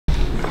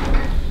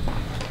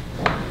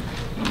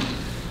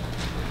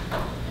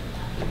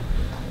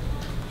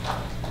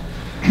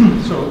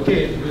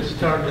Okay, we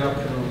start the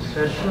afternoon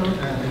session,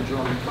 and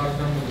John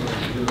Pardon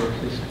will do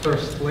his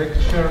first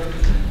lecture,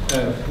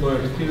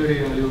 Floer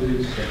theory and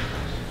Liouville sectors.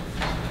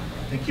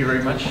 Thank you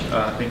very much.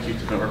 Thank you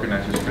to the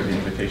organizers for the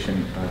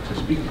invitation to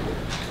speak.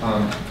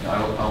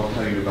 I'll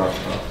tell you about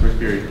Floer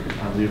theory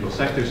on Liouville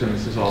sectors, and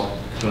this is all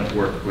joint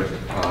work with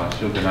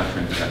Shogunat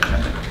and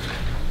Japan.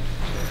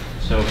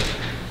 So,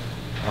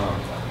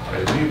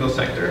 the Liouville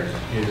sector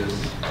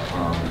is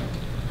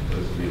the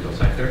Liouville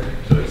sector.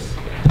 So it's a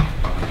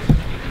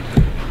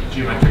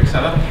geometric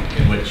setup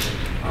in which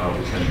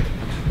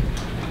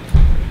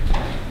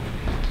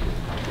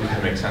we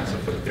can make sense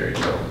of the theory.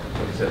 So,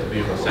 what it says, the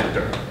Liouville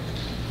sector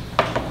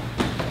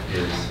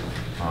is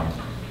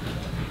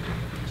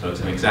so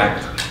it's an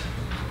exact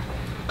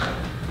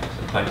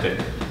symplectic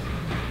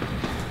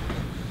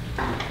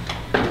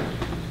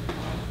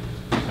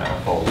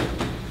manifold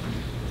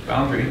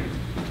boundary.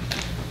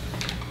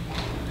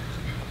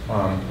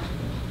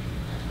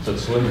 So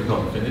it's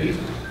cylindrical infinity.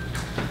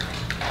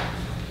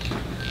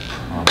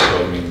 So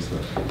it means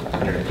that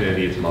near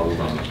infinity is modeled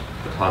on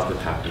the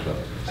positive half of a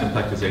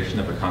symplectization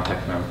of a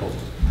contact manifold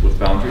with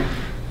boundary.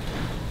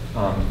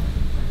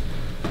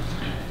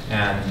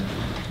 And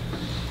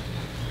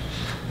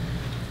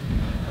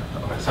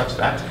such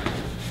that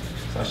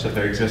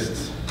there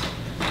exists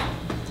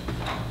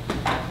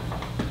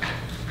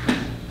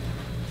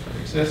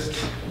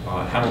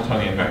a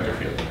Hamiltonian vector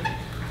field.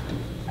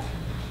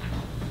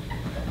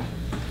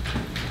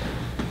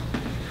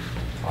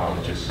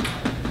 Which is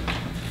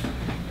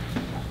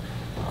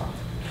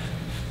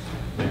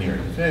linear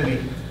infinity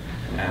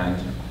and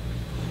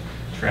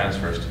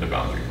transfers to the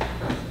boundary.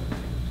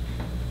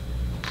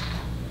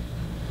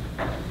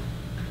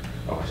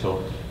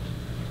 So,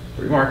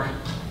 the remark,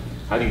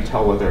 how do you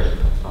tell whether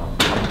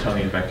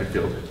Hamiltonian vector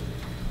field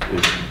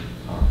is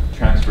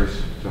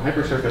transfers to a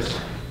hypersurface?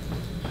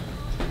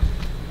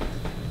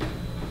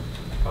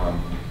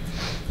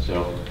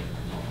 So,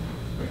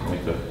 we can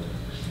make the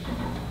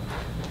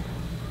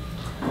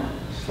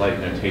slight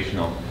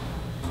notational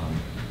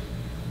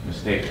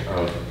mistake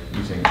of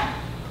using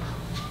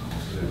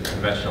the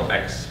conventional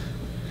xi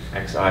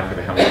for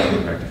the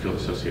Hamiltonian vector field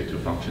associated to a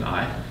function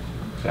I.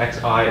 So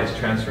xi is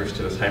transfers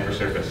to this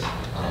hypersurface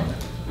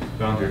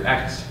boundary of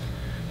x.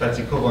 That's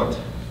equivalent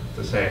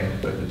to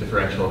saying that the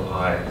differential of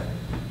I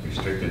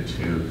restricted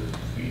to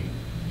the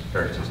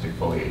characteristic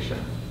foliation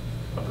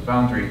of the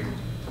boundary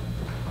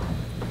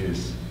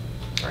is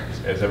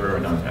ever a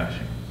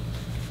non-vanishing.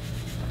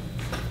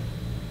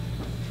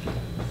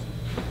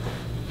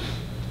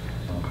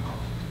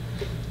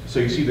 So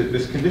you see that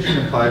this condition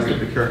implies that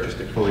the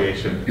characteristic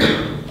foliation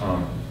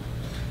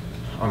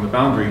on the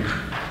boundary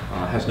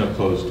has no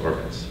closed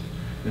orbits.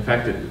 In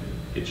fact,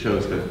 it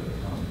shows that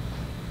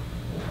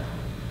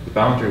the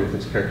boundary with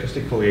its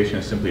characteristic foliation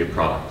is simply a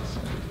product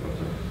of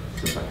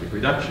the symplectic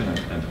reduction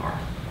and R.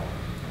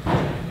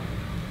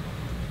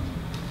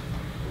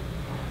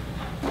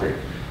 Great.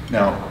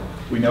 Now,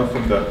 we know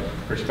from the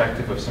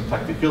perspective of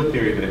symplectic field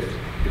theory that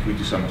if we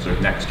do some sort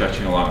of neck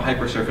stretching along a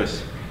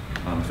hypersurface,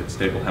 if it's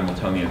stable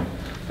Hamiltonian,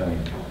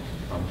 then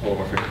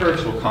holomorphic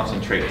curves will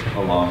concentrate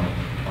along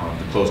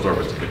the closed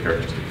orbits of the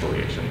characteristic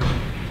foliation.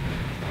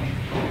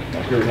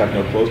 Now here we have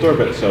no closed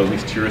orbit, so at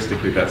least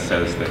heuristically that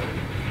says that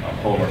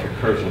holomorphic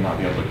curves will not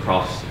be able to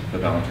cross the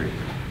boundary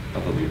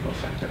of the Liouville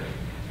sector.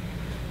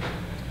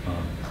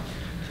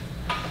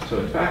 So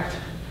in fact,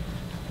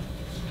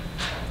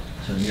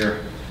 so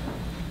near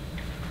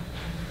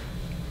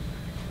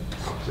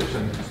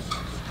opposition,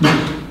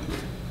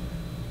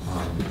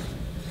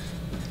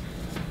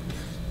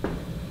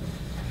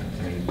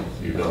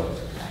 Liouville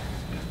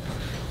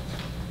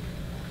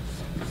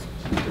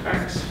to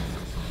x,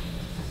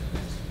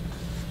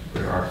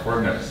 there are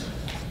coordinates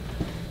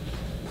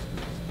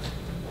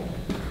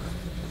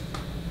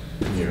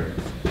near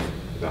the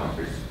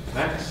boundary of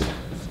x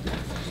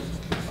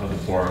of the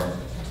form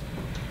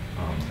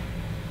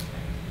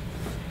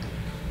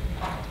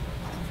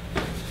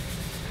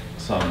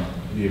some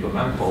Liouville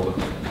manifold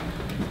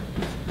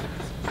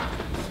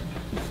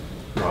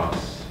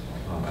across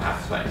a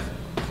half plane.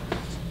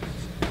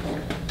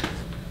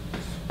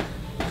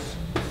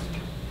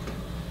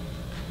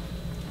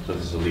 So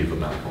this is a Liouville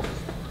manifold.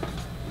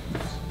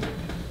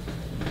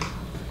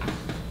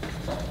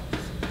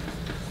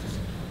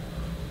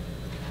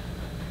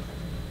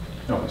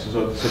 No,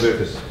 so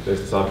there's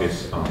this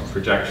obvious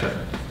projection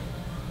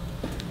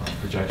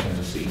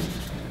to C,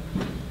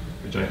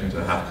 projection to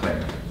the half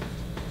plane,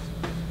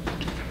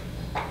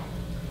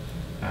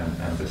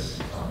 and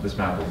this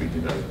map will be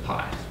denoted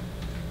pi.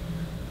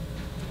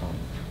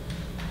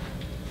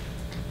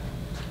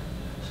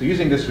 So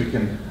using this, we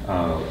can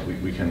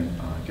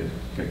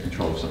get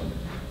control of some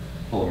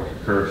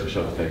holomorphic curves to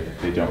show that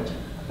they don't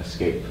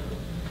escape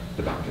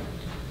the boundary.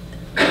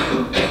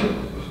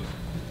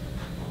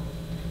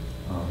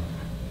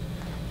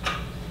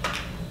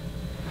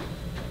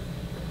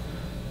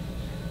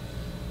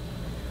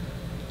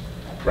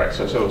 Right.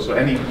 So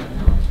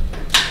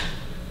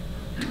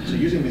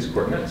using these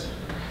coordinates,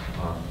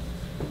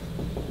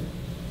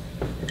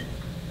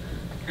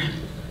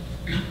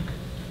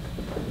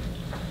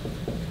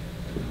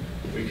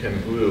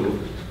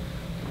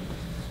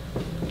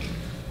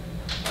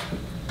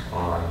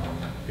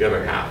 the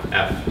other half,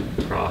 F,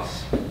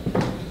 across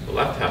the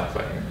left half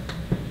plane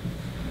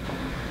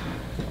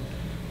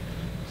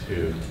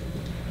to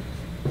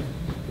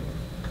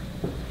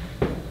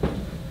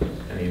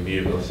any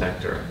Liouville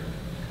sector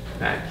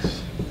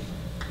X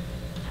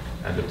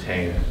and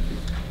obtain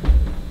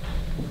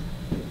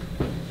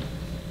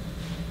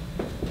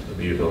the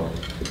Liouville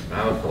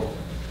manifold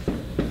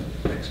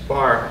X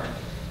bar,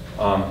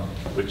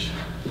 which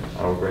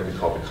we're going to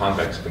call the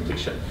convex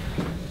completion.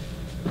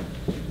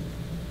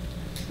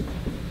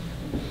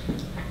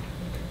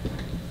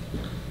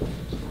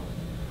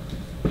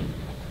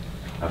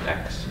 Of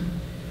X.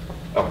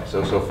 Okay,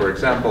 so for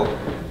example,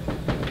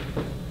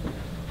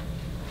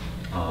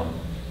 well,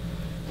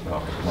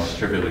 the most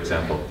trivial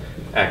example,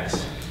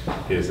 X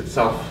is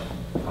itself,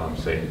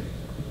 say,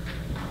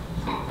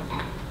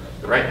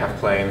 the right half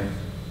plane,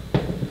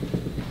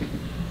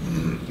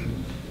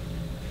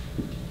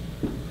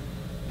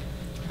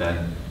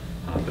 then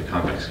the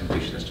convex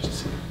completion is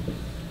just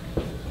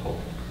the whole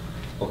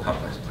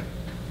complex plane.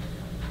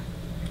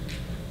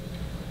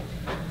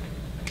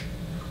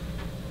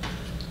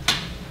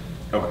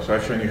 Okay, so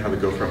I've shown you how to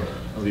go from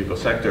a Liouville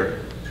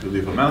sector to a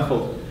Liouville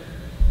manifold.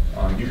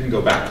 You can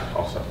go back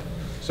also.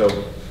 So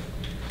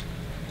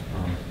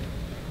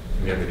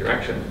in the other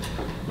direction,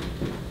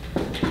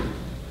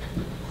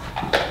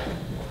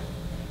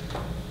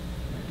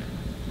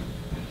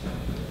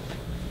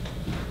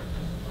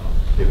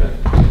 given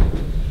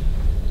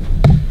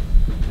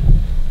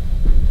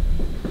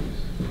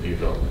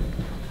Liouville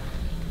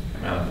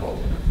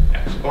manifold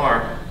X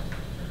bar,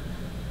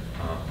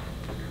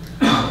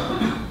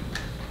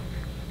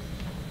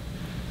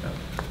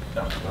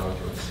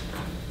 let's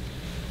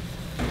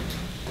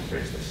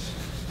trace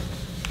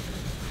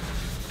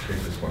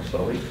this more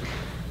slowly.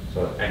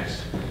 So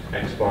X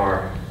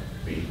bar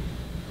be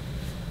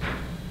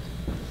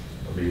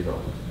a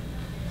Liouville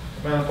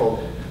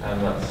manifold,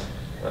 and let's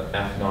let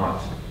F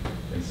naught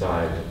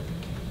inside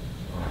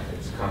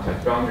its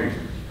contact boundary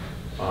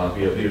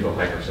be a Liouville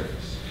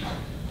hypersurface.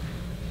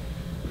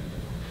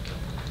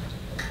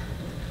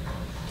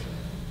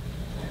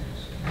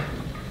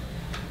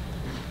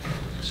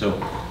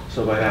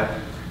 So by that,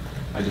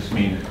 I just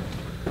mean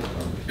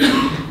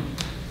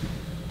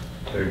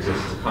there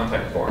exists a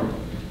contact form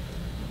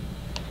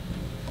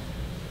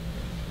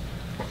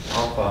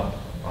alpha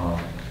on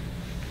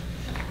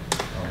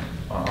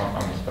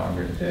this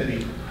boundary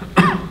infinity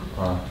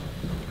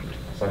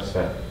such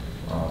that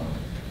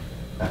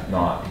F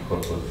naught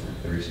equals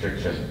with the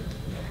restriction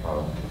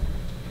of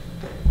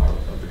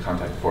the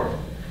contact form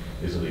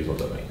is a Liouville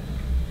domain.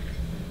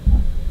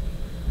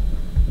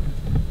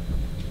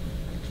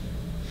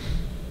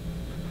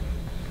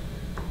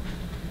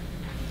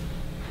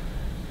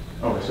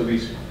 Okay, so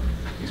these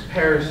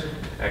pairs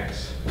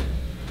X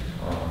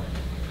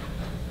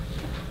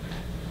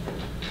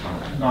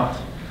not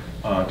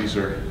these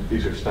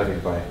are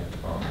studied by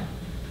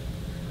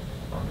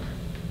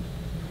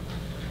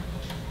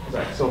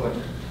Zach Sylvan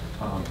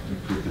to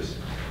prove this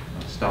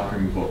stock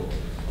removal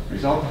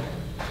result,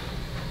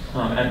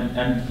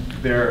 and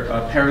their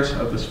pairs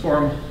of this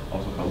form,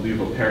 also called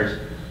Liouville pairs,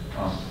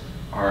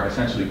 are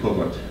essentially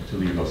equivalent to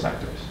Liouville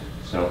sectors.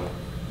 So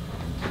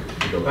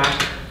if we go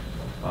back.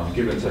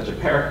 Given such a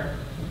pair,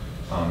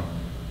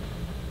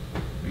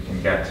 we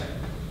can get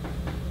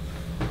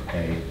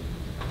a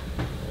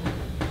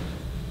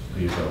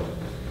Liouville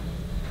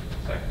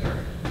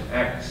sector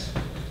X,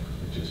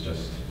 which is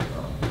just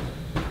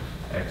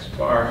X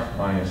bar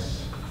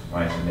minus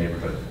the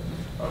neighborhood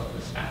of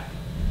this F.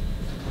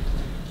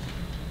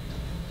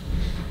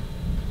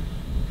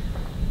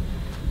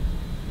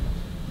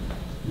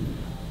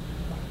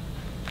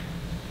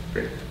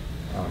 Great.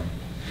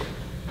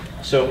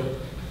 So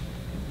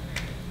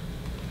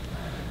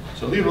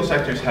Liouville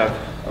sectors have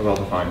a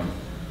well-defined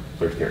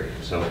Floer theory.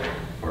 So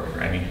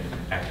for any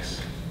X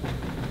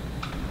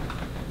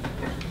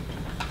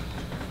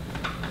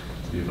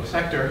Liouville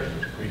sector,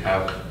 we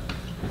have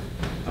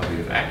W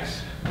of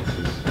X. This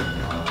is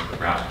the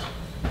wrapped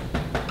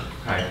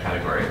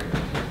category.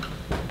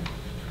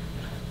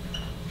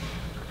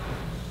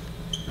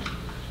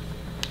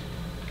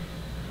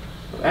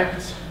 Of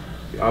X,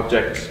 the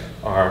objects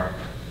are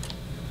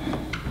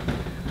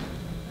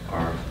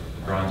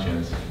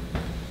Lagrangians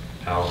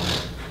out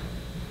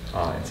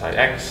inside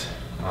X,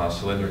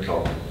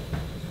 cylindrical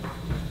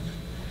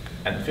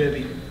and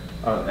infinity,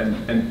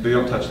 and they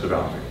don't touch the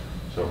boundary.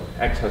 So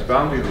X has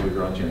boundary, the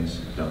Lagrangians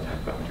don't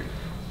have boundary.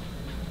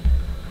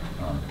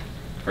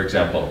 For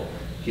example,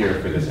 here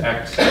for this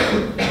X,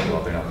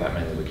 well, there are not that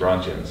many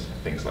Lagrangians,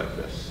 things like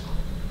this.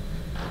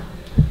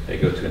 They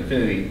go to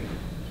infinity,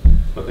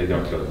 but they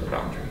don't go to the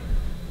boundary.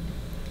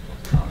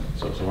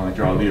 So when I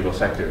draw a Liouville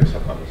sector, there's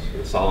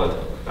a solid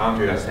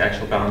boundary, that's the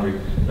actual boundary,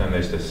 and then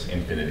there's this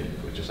infinity,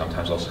 which is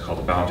sometimes also called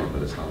a boundary,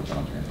 but it's not a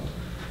boundary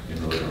in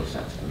the literal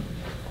sense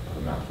of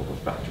a manifold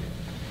with boundary.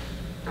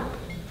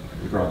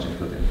 Lagrangians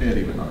go to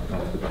infinity, but not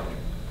to the boundary.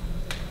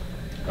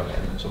 Okay,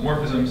 so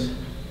morphisms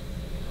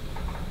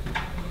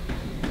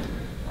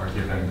are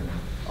given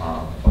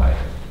by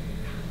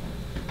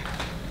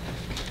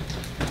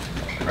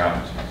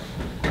wrap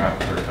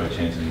for code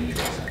chains in the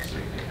usual sense. So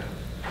you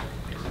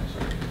take some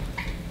sort of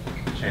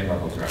chain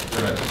level direct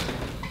limits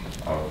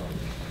of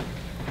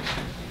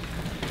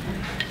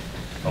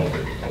over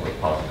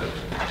positive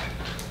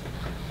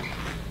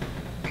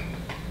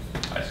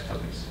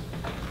isotopies.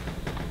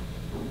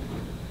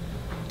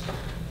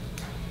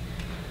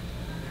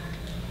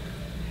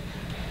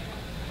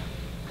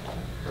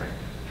 Right.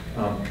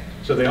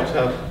 So they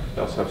also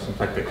have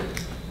symplectic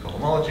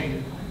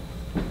cohomology.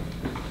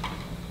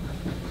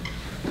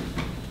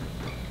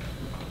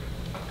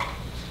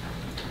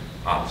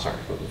 Sorry.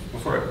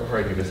 Before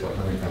I do this, let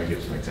me kind of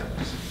give some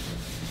examples.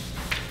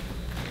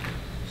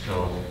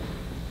 So,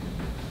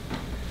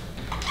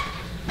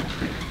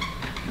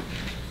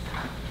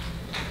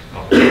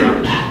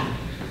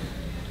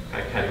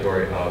 a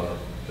category of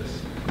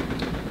this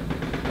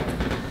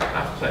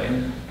half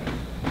plane,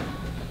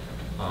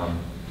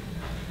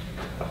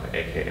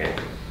 aka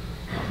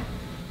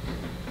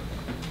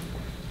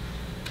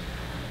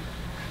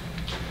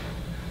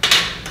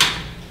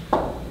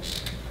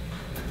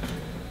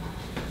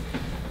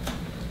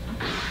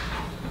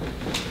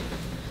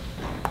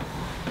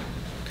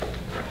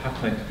half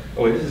plane.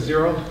 Oh wait, this is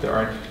 0. There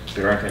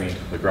aren't any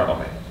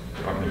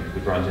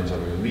Lagrangians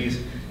other than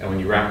these. And when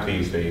you wrap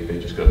these, they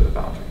just go to the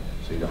boundary.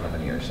 So you don't have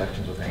any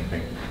intersections with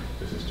anything.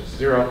 This is just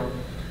 0.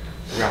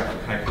 We wrap a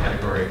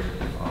category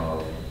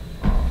of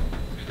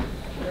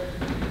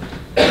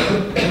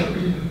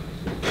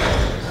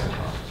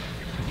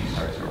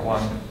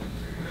D*01.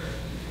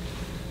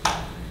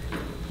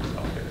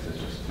 Okay, this is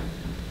just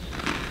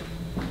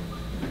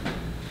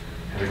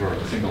category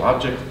of a single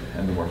object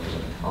and the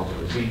morphism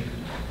algebra Z.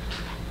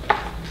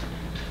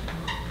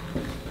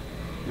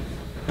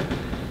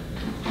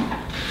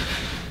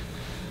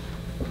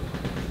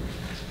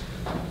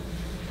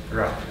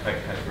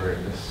 Category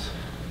of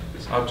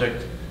this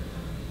object.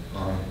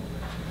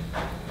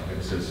 Okay,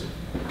 this is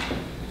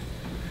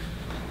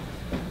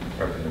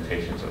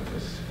representations of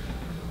this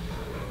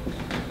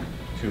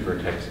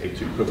 2-vertex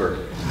A2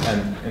 quiver,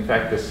 and in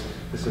fact, this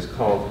is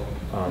called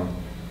the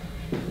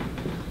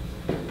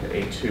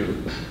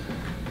A2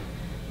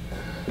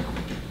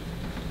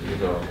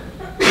 Liouville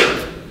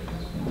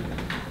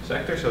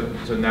sector. So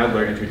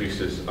Nadler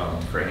introduces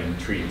for any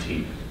tree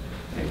T.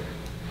 Okay.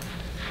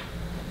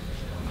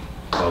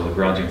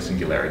 Lagrangian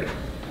singularity.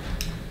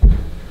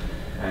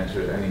 And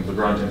to any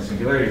Lagrangian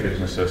singularity, there's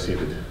an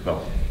associated,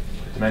 well,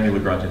 to many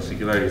Lagrangian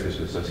singularities, there's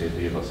an associated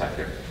Liouville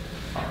sector.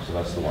 So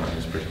that's the one in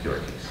this particular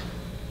case.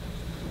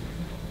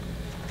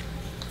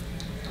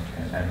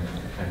 And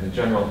in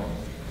general,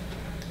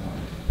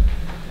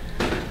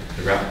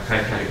 the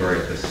category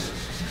of this,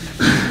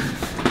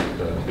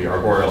 the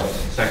arboreal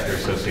sector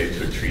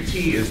associated to a tree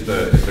T is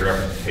the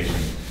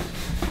representation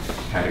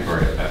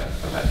category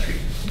of that tree.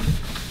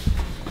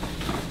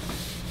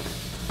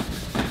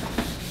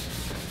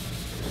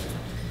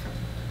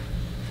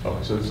 Oh,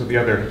 so the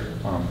other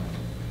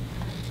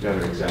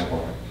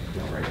example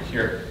right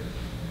here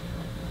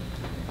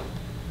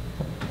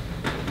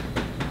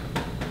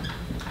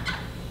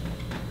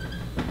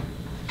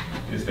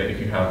is that if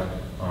you have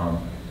an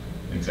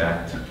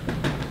exact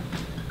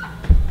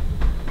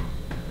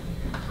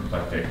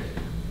symplectic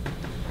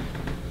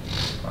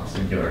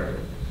singular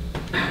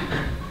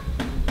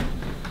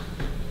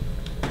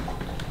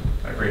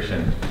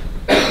vibration,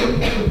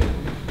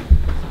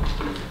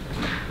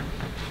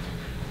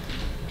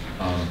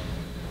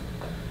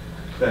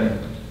 then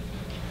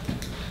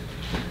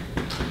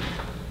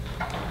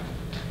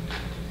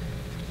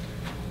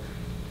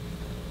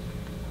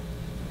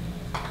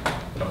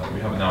we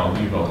have now a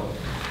Liouville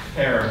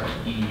pair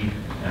E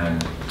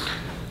and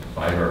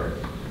fiber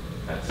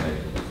at say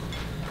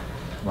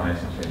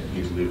minus infinity. E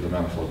is Liouville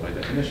manifold by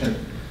definition.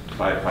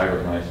 Fiber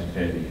at minus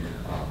infinity.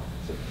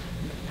 It's a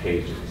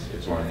page.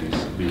 It's one of these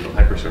Liouville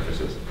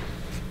hypersurfaces.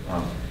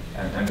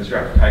 And this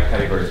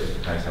category is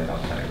the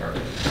Einstein-Dot category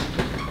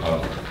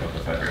of the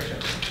federation.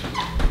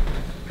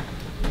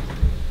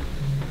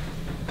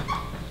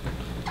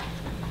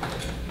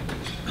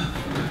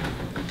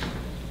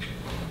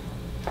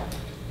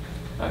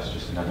 That's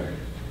just another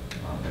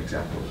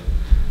example of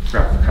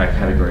graphic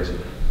categories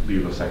of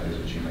Liouville sectors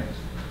which you might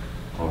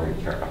already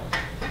care about.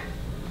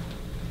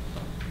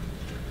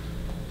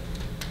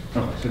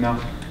 Oh, so now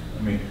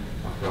let me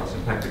talk about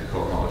symplectic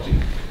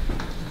cohomology.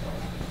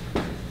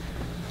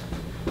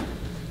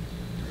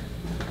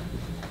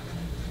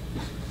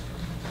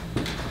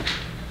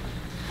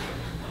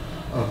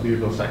 Of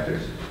Liouville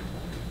sectors.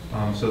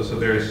 So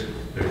there's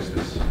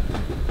this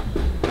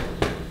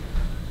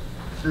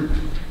group,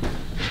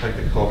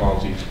 symplectic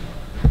cohomology,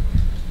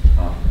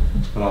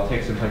 but I'll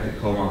take symplectic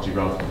cohomology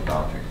relative to the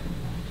boundary.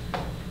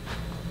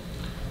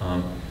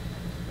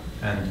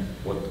 And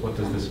what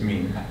does this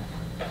mean?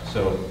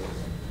 So,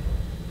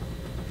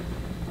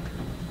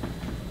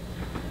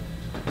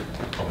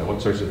 okay,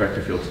 what sorts of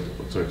vector fields,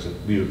 what sorts of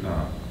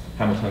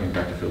Hamiltonian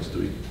vector fields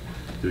do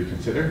we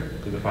consider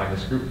to define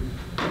this group?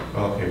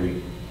 Well, okay,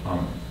 we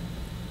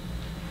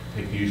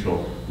take the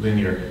usual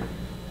linear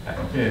at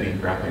infinity,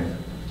 wrapping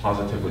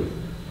positively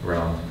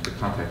around the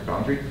contact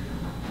boundary.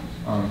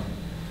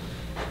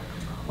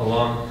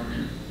 along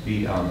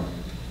the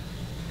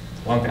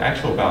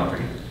actual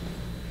boundary,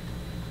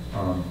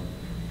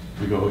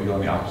 we go in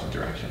the opposite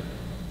direction,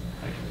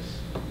 like this.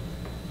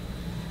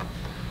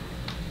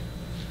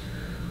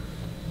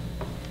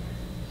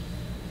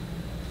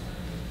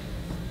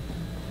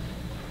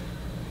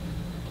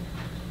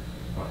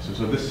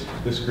 So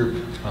this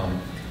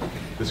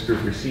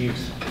group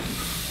receives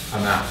a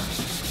map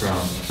from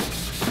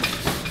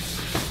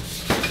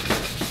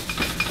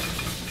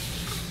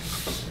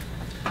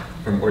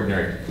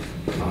ordinary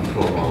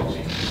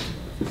cohomology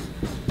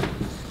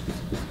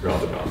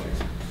around the boundary.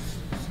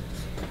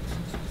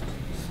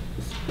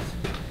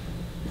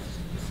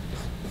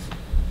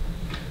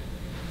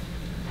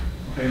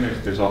 Okay, and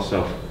there's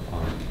also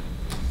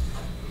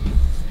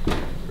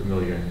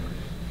familiar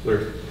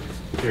Floer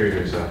theory.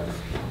 There's a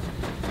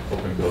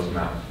open closed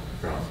map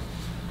from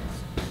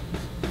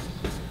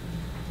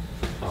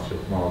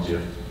optional homology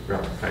of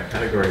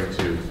category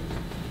to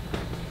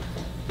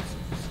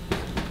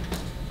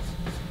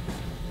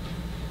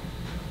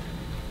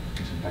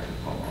symplectic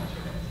homology.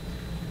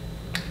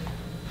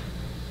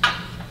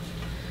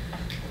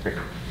 Great.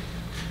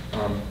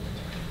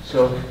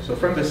 So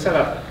from this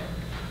setup,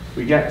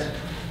 we get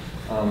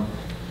a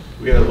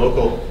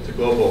local to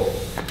global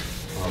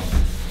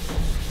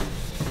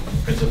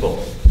principle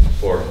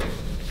for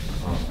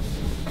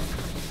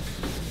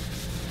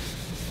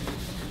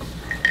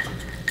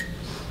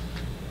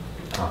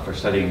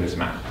studying this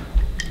map.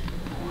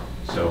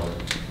 So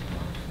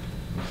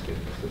let's get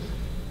this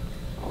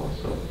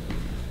also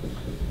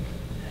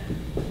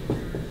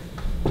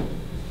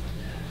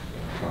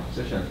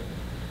proposition.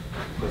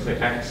 Let's say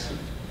X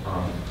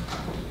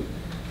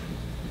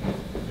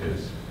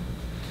is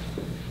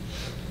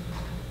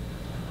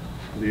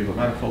Liouville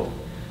manifold,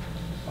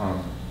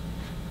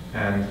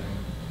 and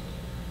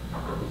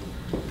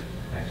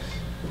X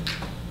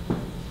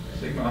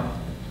sigma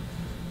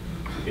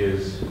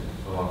is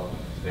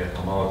the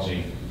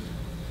homology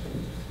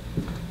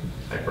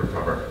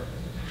hypercover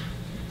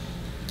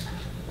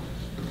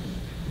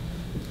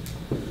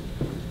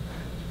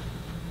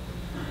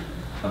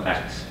of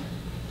X.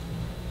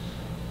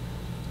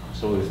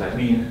 So what does that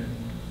mean?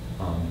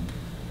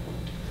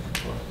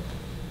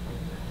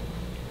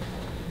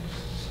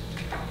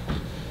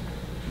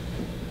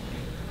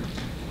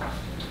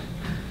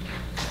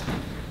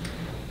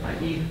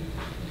 I.e.,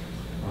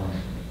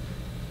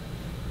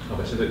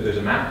 okay, so there's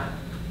a map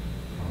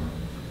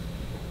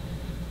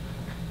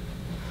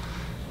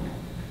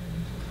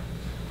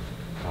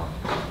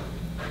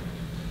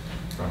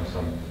from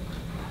some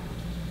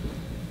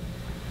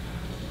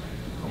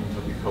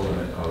homotopy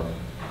colimit of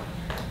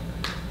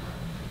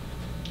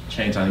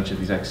chains on each of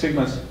these X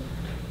sigmas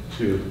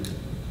to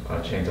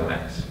chains on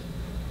X.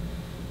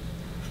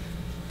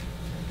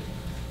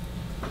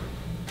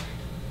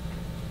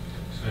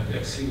 So have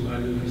X sigma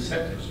Liouville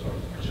sectors or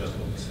just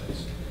open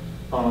sets?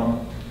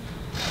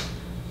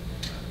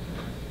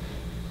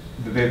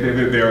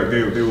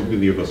 They will be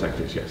Liouville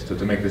sectors, yes. So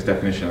to make this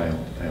definition, I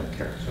don't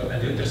care. So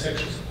and the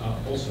intersections are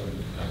also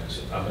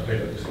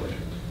available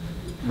solution.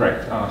 Right.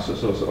 Okay.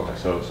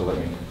 So let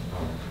me.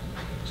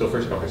 So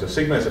first, okay. So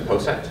sigma is a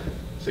poset.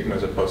 Sigma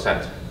is a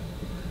poset.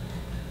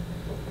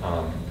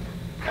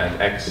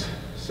 And X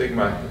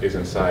sigma is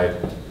inside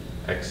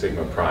X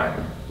sigma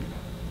prime,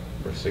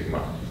 for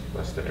sigma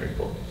less than or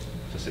equal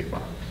to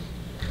sigma.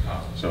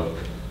 So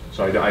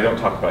I don't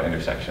talk about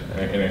intersection.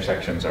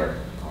 Intersections are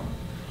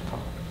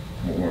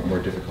more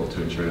difficult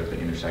to ensure that the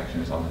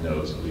intersection is on the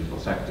nose of the Liouville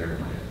sector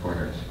and the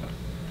corners.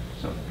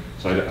 So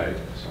I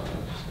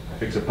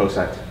fix a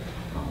poset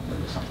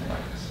with something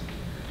like this.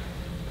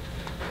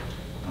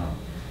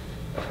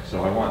 Okay,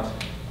 so I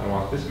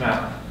want this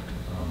map.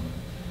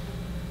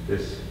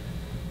 This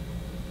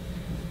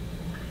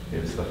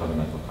is the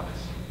fundamental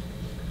class.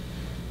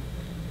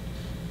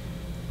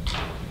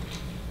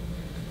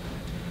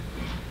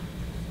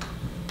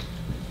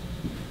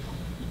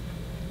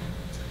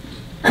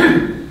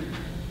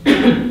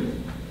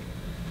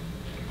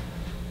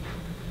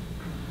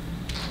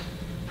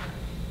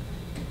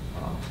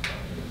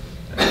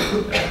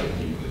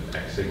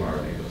 X sigma are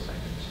Liouville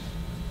sectors.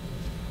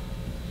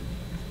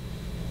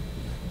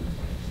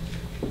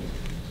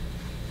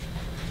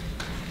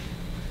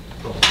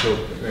 So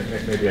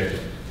maybe I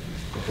should,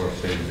 before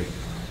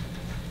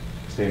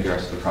stating the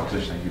rest of the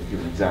proposition, I give you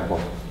an example.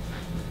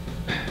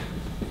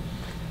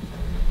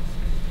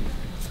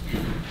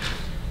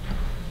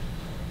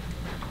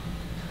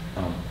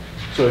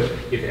 So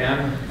if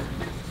M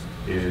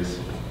is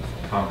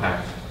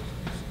compact.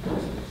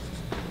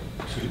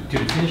 So did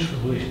you finish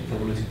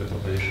formulating the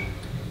proposition?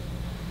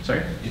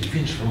 Sorry? Did you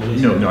finish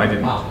formulating? No, I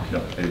didn't. Ah. No,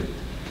 I didn't.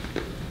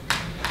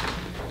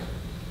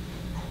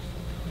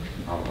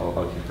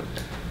 I'll keep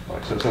it. All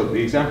right, so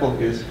the example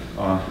is,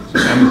 so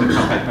M is a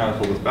compact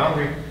manifold with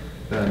boundary,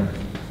 then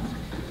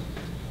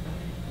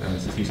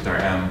it's T star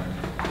M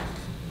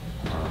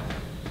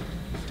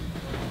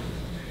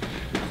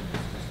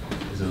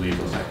is a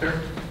Liouville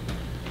sector.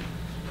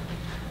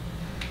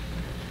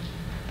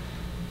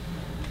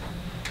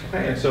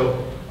 Okay, and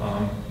so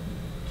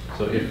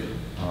So if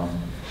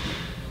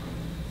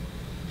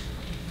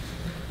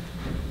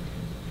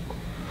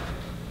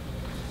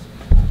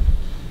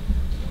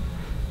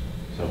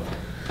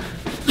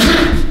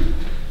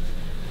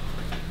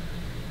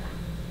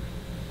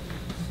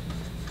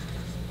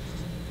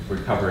we're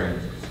covering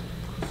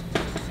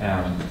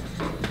M,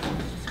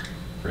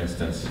 for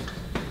instance,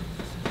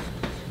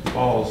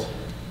 balls,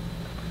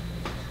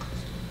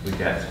 we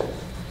get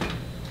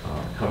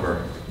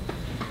cover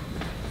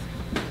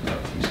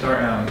of T star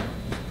M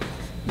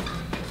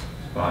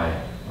by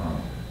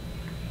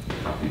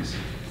copies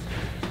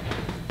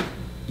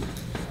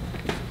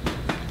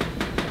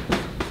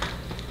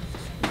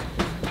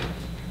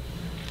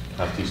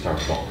of T star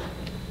ball.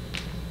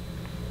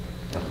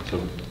 So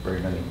very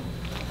many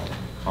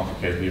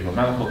complicated Liouville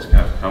manifolds can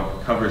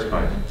have covers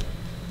by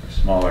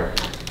smaller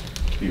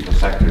Liouville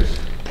sectors,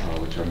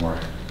 which are more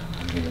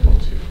amenable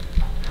to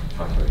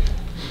calculation.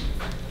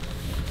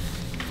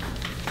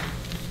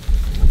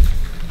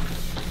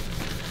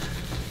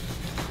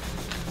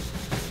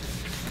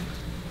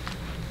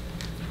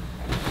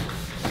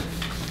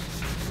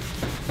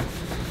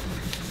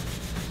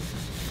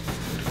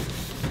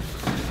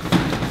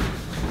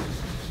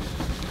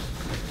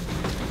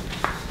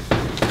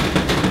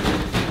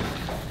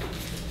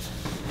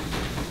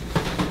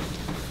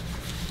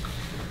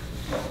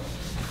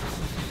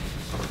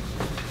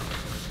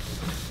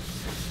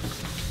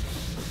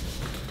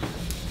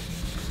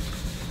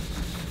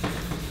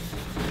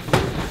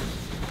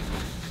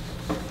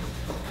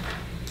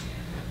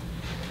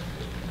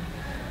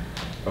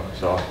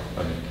 So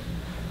let me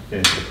get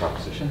into the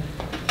proposition.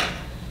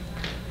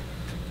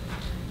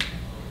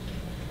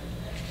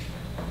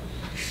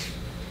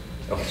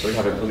 Okay, so we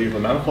have a Liouville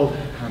manifold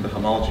and the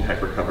homology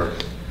hypercover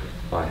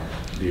by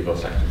Liouville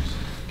sectors.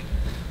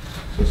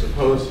 So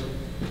suppose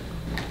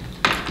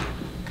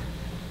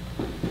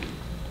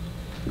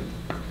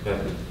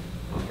that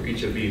for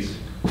each of these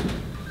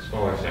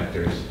smaller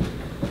sectors,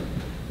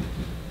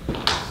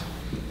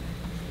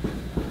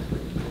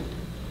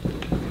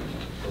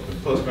 open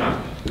closed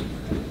map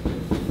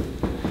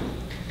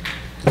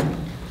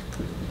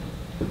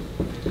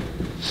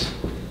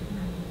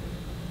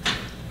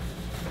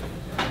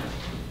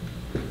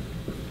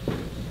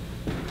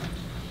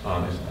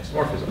is an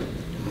isomorphism.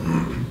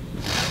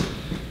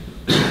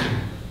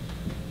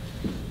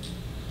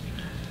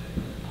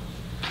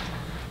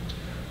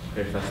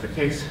 If that's the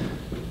case,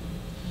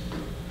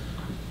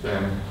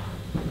 then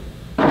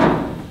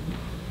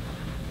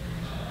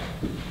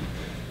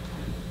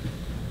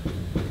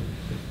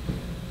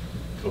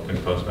open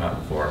closed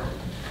map for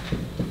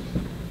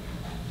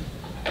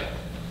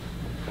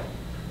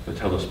the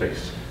Tello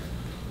space.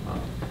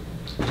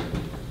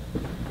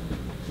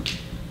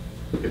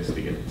 It's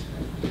the int.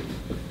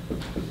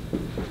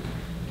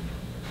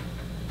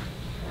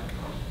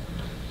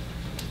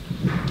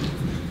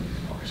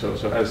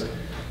 So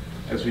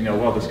as we know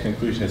well, this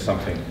conclusion is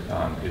something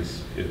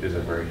is a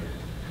very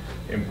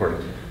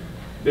important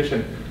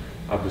condition.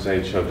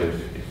 Abu-Zaid showed that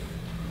if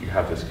you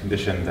have this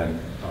condition, then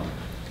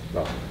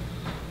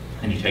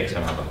and you take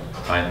some of the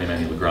finitely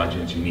many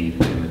Lagrangians you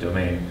need in the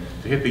domain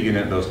to hit the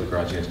unit. Those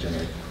Lagrangians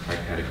generate right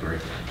category.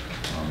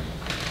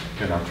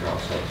 Ganatra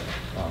also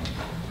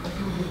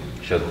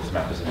shows that this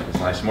map is an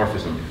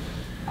isomorphism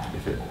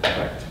if it in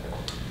fact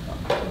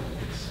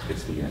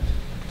it's the unit.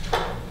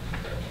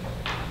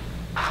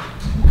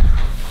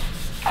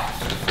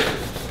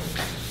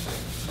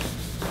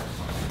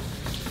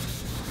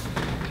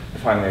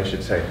 Finally, I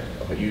should say,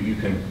 you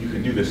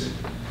can do this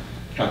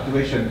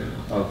calculation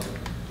of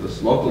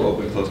this local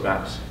open-closed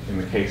maps in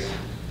the case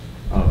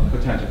of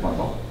cotangent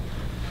bundle.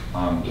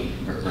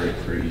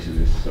 Very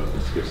easy. So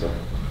this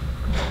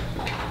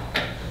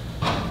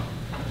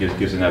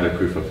gives another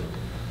proof of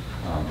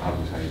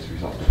Abu-Zaid's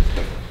result.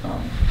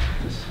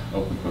 This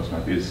open-closed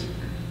map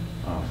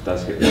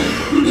does get rid of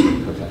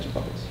cotangent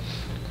bundles.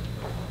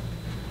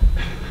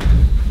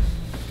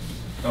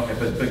 Okay,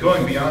 but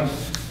going beyond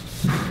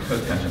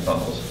cotangent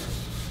bundles,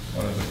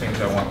 one of the things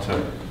I want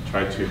to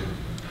try to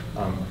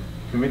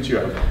convince you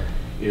of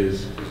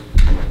is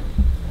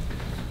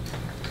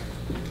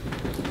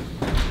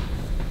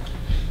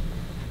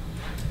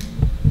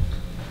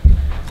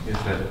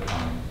that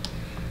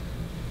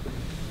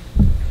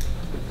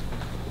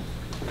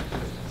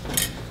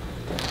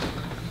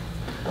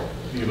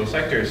Liouville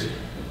sectors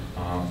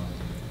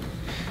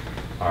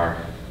are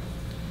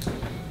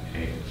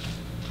a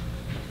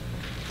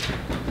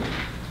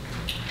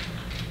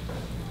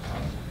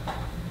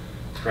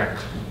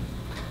correct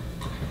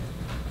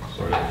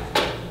sort of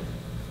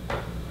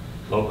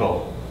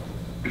local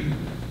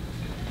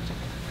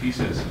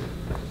pieces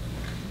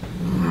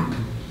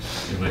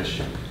in which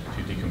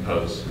to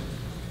decompose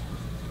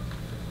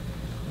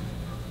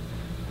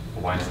a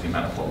Weinstein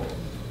manifold.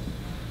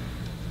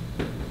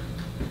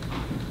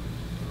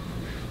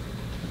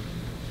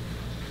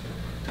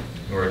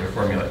 In order to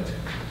formulate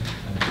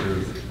and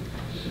prove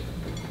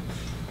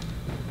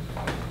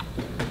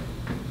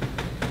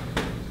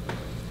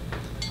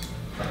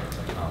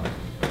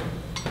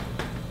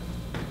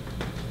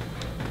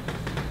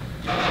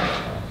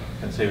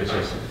can say was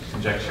just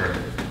conjecture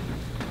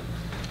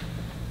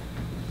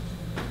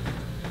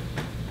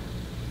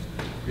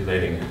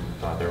relating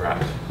the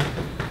wrapped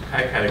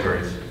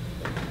categories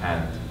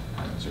and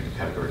certain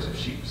categories of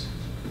sheaves.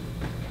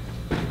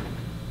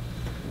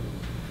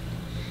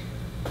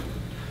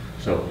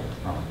 So,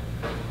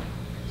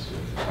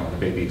 one of the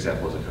baby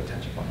examples of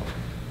cotangent bundle.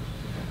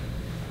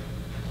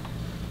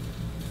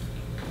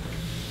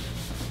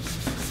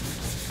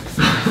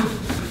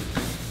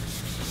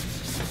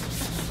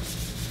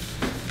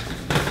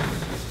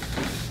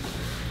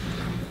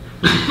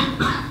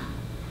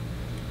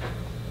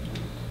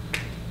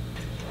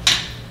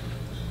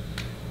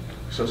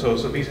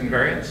 So these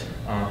invariants,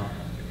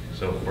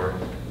 so for,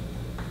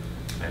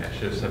 I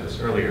should have said this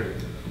earlier,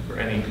 for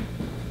any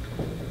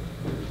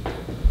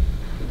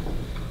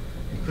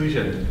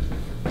inclusion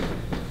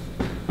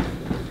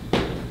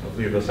of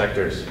Liouville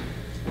sectors,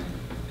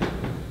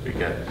 we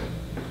get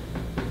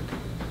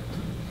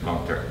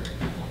counter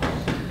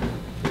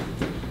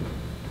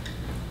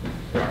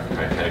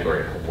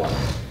category of 1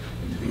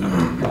 into the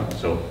other.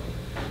 So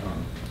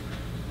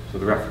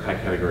the Raphel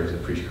category is a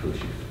Prish-Coe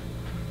sheaf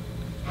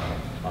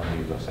on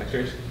Liouville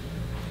sectors.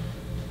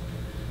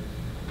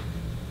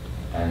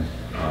 And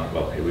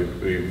well, we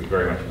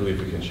very much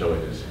believe we can show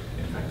it as,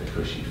 in fact, a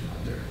co-sheaf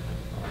under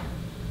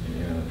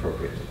in an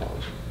appropriate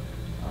topology.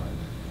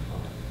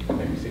 I'll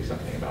maybe say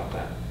something about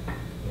that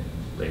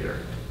in later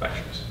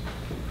lectures.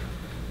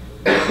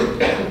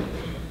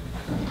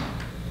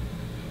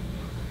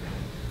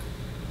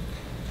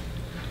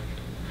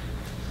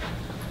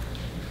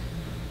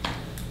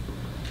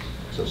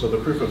 So the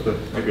proof of the,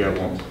 maybe I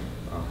won't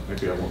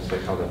say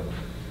how to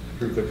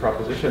prove the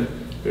proposition.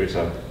 There's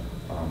a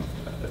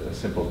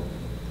simple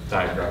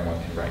diagram one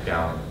can write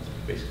down.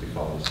 It basically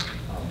follows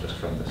just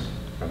from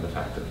the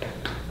fact of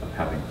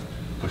having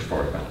push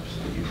forward maps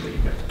that usually you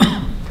get.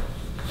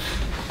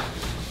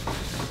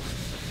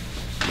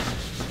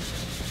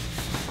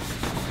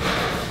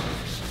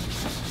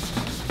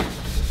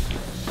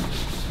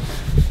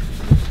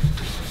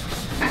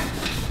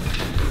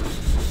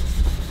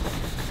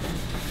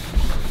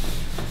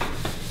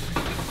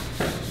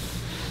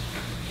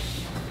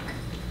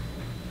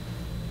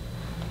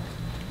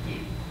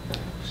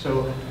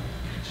 So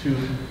to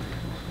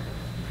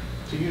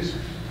use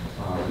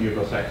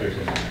Liouville sectors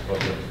and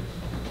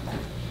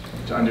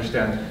to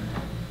understand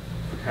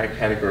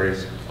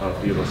categories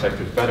of Liouville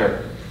sectors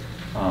better,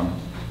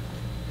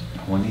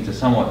 one needs a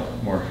somewhat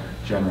more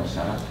general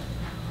setup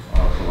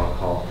of what I'll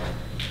call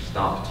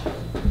stopped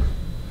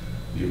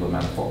Liouville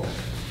manifold.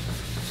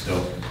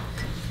 So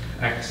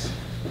X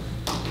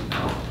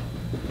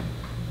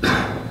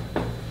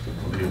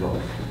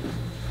Liouville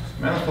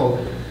manifold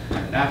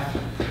and F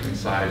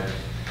inside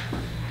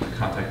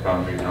contact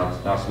boundary, now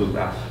it's loop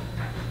F,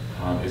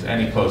 is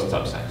any closed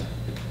subset.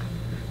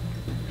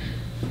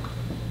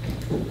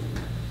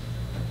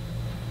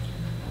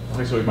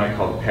 Okay, so we might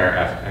call the pair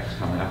F, X,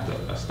 F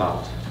a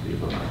stopped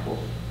Liouville manifold.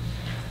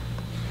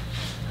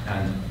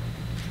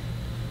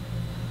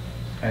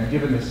 And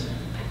given this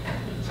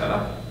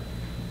setup,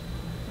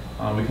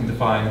 we can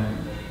define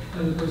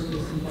as opposed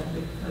to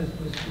symplectic,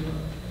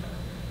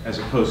 as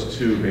opposed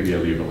to maybe a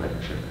Liouville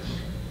hypersurface.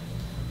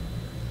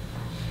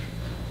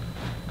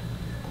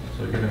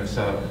 So given this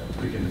setup,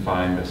 we can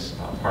define this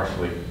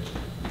partially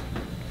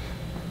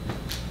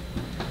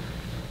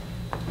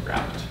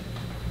wrapped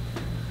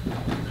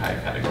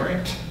category.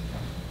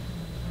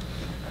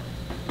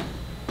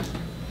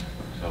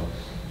 So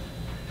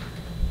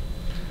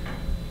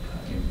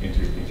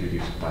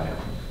introduced by,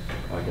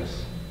 I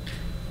guess,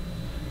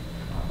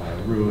 by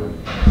Roux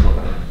and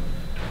Floer.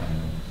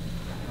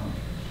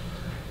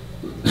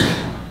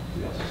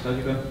 We also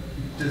studied them.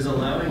 Does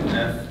allowing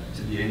F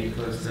to be any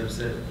closed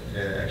subset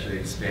actually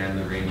expand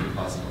the range of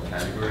possible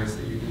categories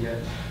that you can get?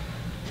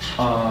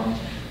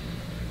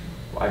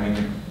 I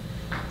mean,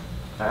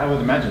 I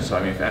would imagine so. I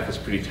mean, if F is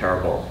pretty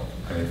terrible,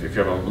 I mean, if you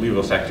have a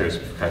Liouville sectors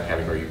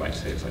category, you might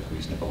say it's like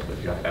reasonable. But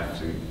if you have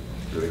F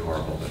really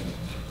horrible, then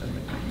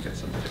maybe you can get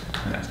some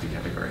nasty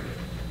category.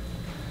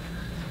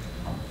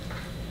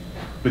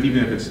 But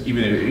even if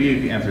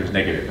the answer is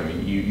negative, I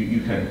mean,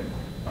 you can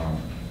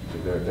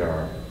there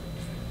are.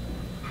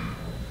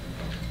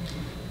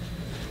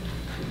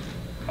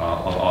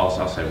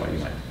 I'll say what you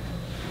might.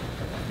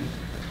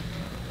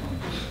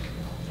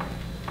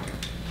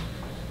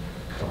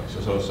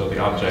 So the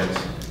objects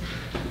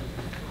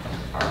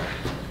are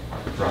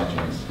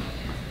Lagrangians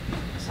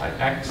inside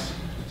X,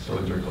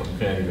 cylindrical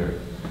infinity.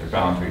 Their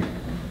boundary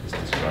is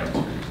described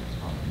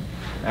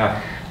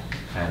F,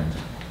 and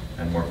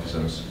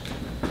morphisms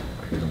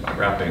are given by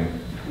wrapping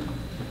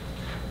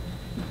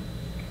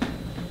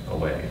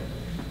away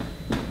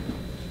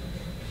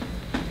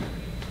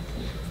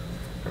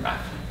from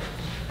F.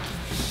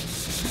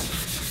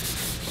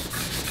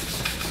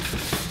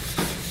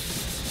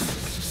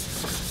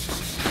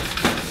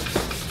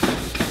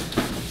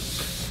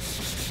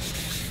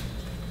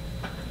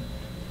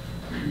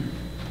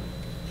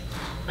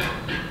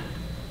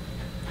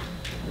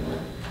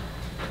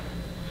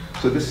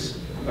 So this,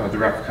 the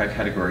Raphel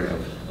category of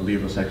a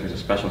Liouville sector is a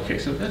special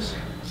case of this.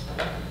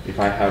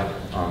 If I have,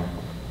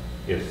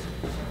 if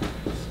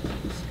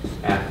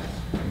F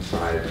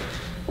inside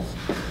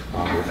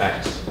with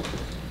X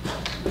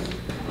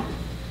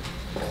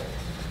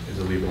is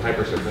a Liouville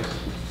hypersurface,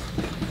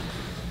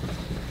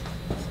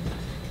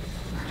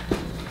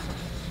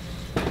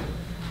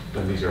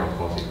 then these are all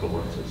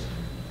quasi-equivalences.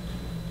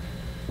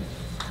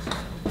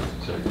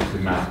 So if we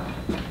map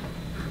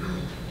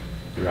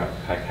throughout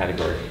the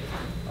category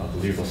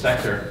of the Liouville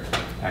sector,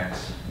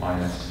 X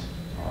minus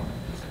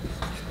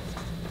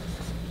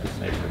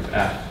neighborhood of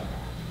F.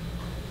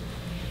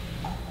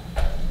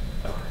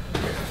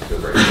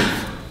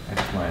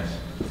 X minus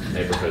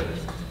neighborhood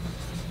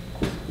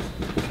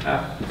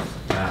F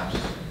maps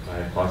by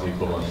a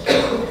quasi-equivalence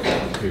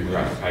to the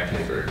right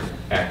category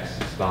X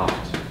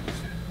stopped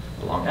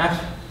along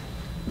F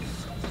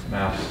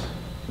maps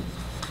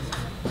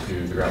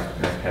to the right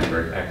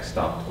category X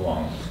stopped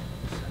along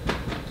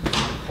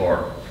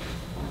core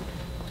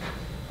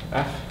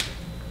F.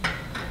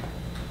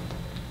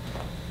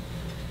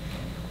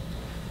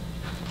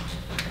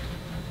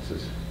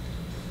 This is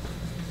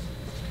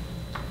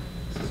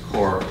the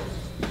core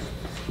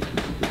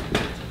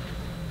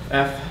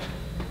F.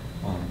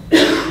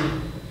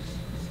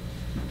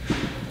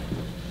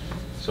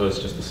 So it's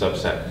just a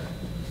subset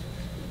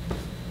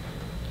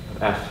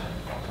of F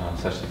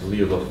such that the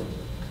Liouville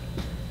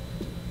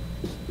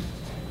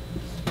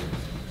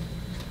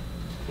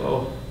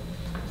flow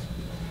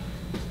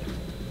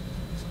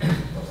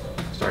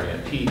starting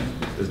at P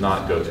does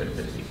not go to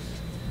infinity.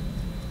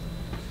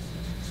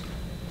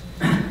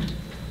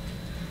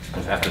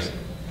 If F is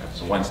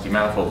a one-D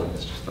manifold, then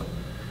it's just the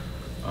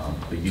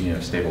union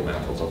of stable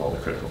manifolds of all the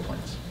critical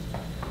points.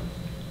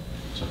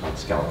 So called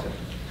skeleton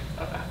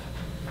of F.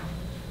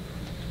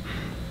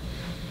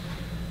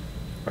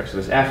 Right, so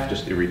this F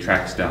just it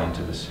retracts down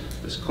to this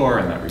core,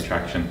 and that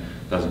retraction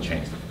doesn't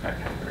change the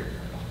category.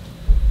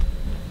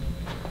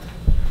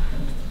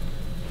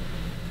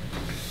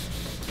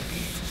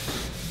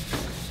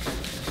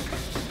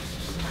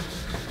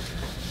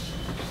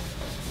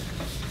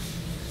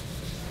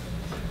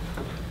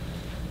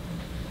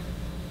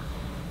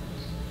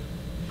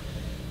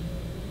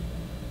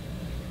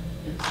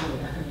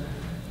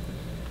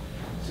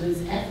 So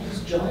is F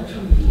disjoint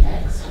from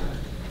Vx?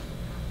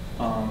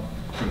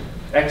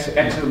 X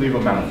is a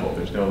Liouville manifold.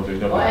 There's no.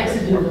 Oh, X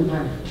is Liouville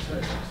manifold.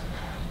 Sorry.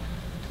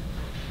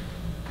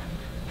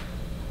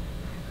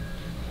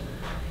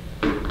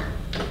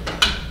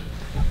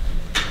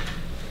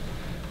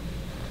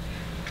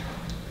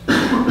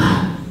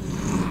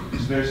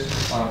 So there's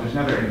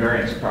another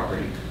invariance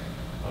property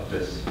of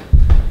this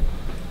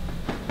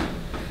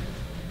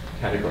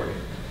category.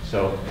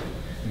 So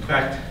in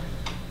fact,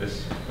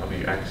 this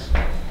Wx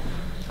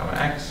comma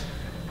x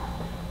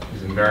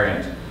is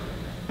invariant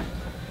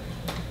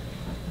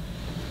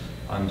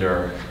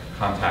under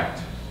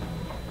contact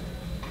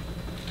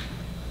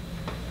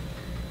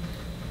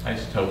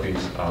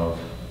isotopies of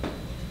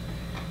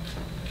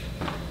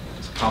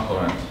this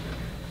complement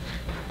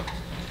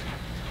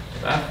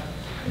of F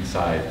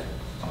inside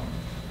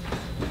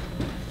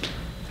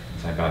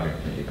boundary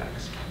infinity of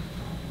X.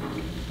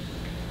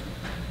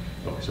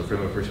 Okay, so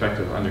from the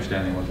perspective of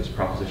understanding what this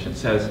proposition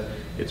says,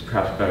 it's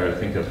perhaps better to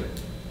think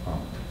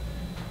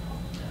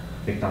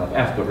not of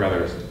F, but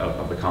rather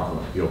of the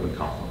complement, the open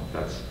complement.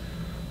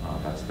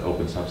 That's the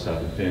open subset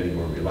of infinity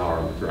where we allow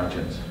our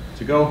Lagrangians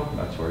to go.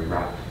 That's where we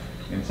wrap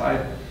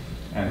inside.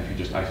 And if you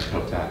just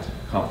isotope that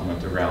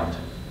complement around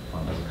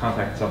as a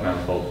contact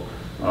submanifold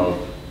of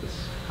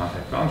this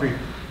contact boundary,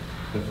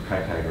 the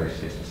category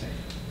stays the same.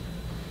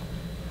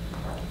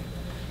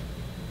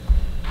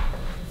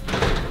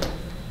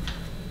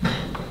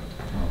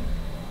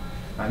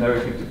 Another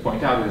thing to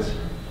point out is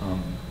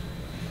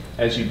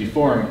as you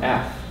deform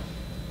F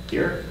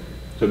here,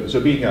 so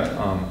being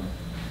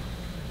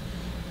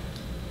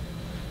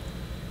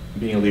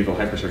a Liouville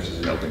hypersurface is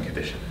an open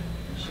condition.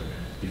 So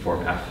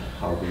deform F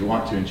however you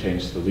want to and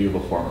change the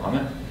Liouville form on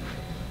it.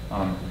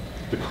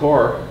 The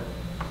core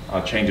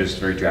changes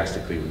very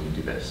drastically when you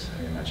do this. I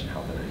can imagine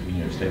how the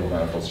union of stable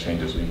manifolds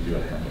changes when you do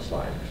a handle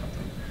slide or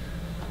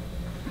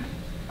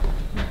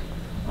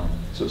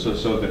something.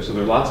 So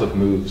there are lots of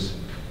moves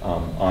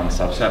on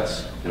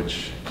subsets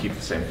which keep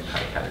the same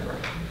category.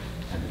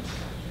 And it's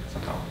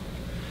somehow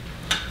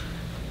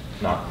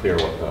not clear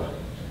what the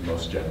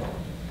most general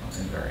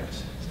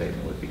invariance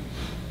statement would be.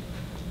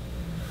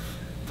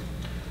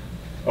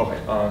 Okay,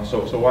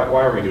 so why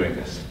are we doing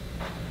this?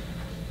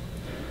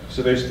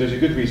 So there's a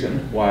good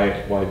reason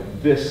why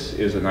this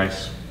is a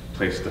nice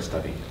place to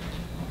study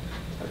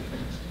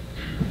things.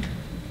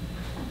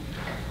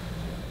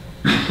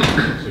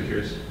 So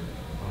here's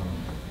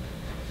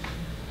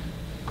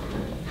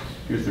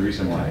the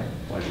reason why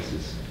this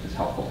is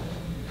helpful.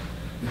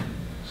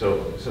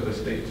 So the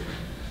state.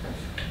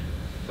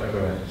 So I'm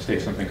going to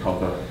state something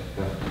called the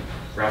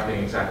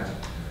wrapping exact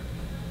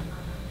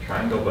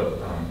triangle, but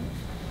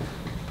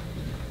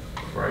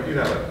before I do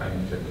that, I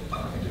need to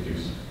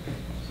introduce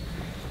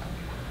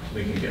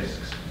linking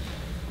disks.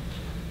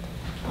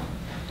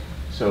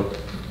 So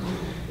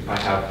if I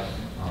have,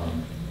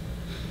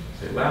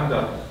 say,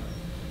 lambda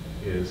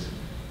is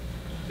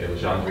a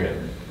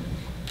Legendrian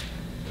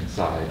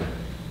inside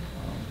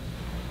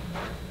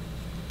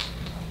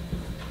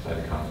a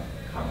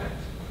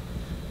contact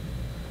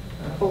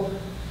manifold,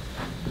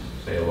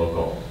 say a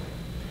local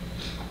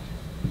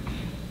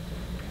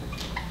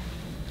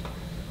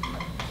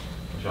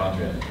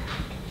Legendrian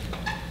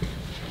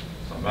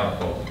some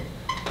manifold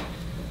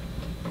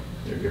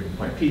near a given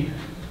point P.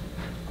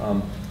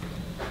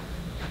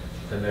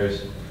 Then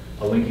there's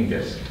a linking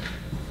disk,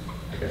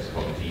 I guess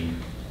called D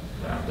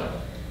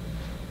lambda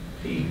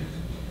P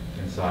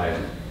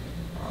inside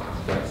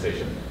that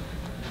station.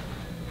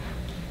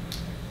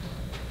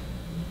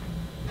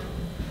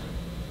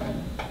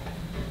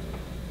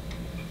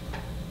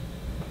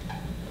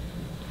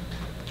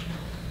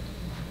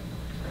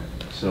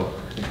 So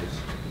I think it's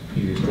the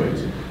easiest way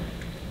to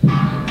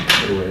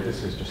put away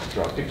this is just to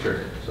draw a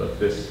picture. So if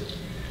this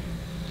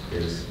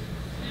is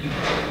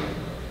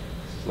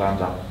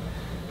lambda,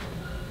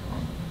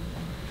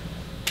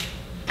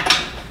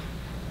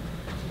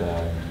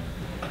 then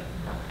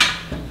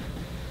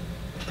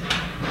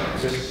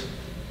this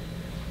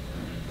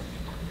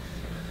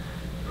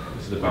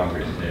is the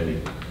boundary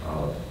infinity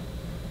of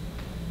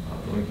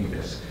the linking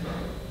disk.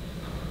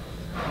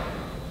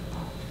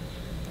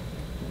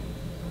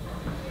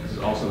 This is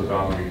also the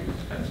boundary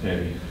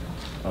infinity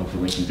of the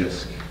linking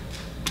disk.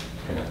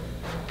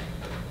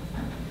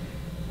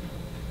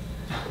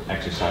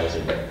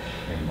 Exercising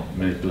and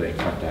manipulating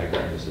front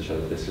diagrams to show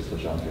that this is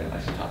Legendrian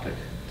isotopic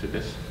to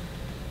this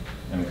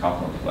in the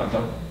complement of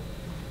lambda.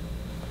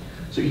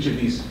 So each of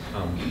these,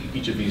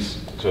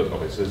 so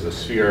this is a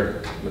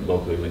sphere with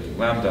locally linking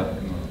lambda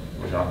in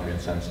the Legendrian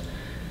sense.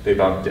 They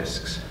bound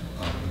disks.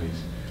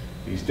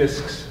 These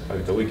disks,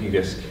 the linking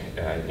disk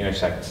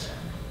intersects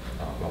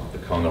the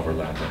cone over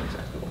lambda in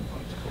exactly 1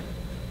 point.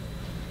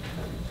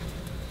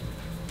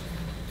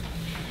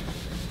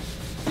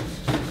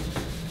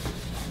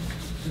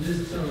 And this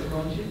is a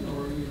Lagrangian,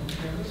 or you don't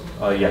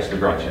care? Yes,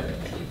 Lagrangian.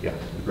 Yeah,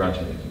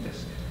 Lagrangian linking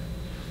disk.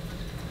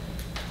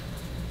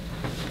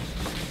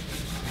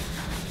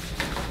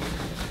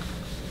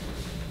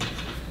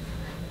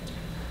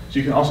 So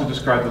you can also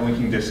describe the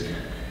linking disk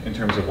in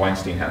terms of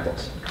Weinstein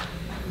handles.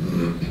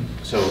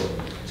 So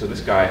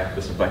this guy,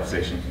 this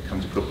implicitization,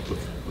 comes equipped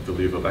with the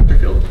Liouville vector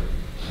field.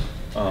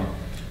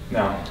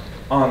 Now,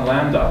 on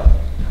lambda,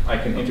 I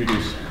can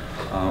introduce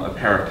a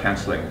pair of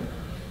canceling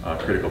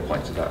critical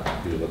points of that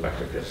Liouville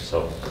vector field.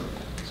 So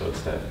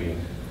instead of being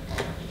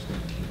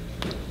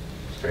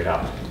straight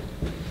out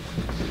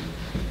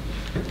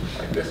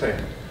like this, I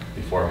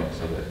deform it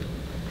so that it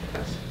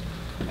has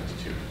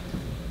 2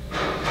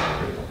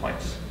 critical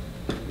points.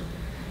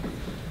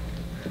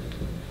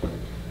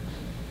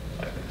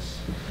 Like this.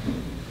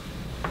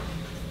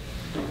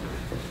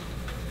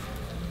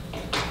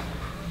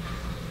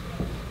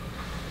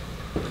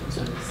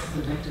 So this is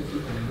the vector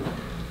field.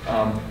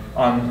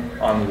 On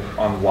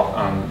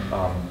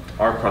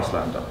R cross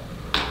lambda.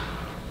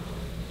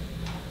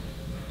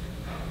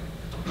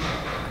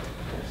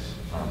 Yes.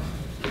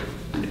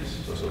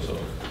 So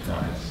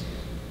now it's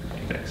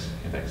index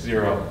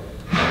 0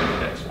 and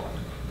index 1.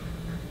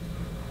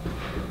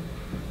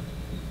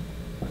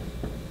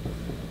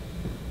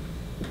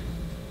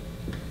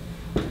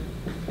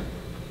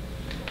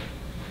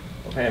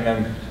 Okay, and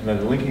then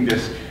the linking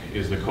disk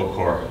is the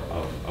co-core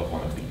of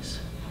one of these.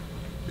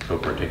 The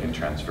co-core taken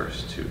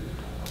transverse to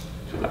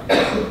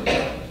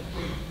lambda.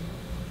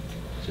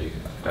 So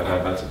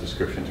that's a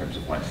description in terms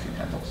of Weinstein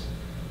handles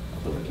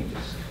of the linking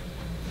disk.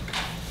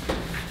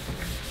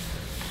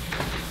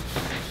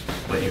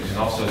 But you can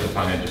also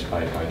define it just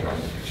by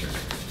drawing the picture.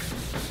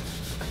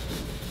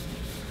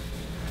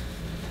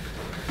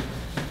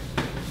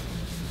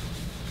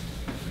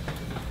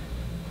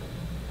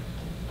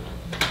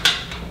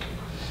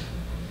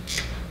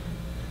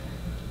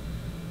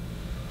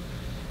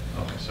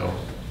 Okay, so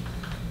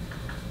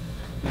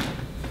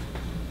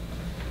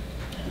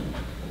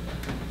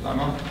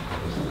lemma.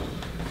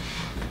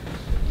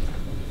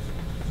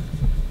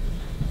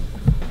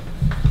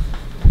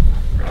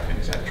 Graphing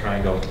exact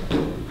triangle.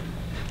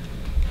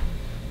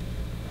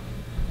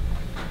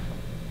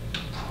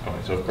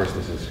 Okay, so of course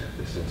this is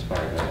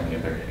inspired by any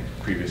other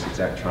previous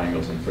exact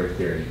triangles in third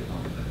theory.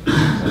 So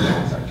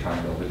that exact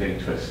triangle, the Dane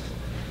twist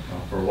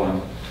for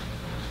one.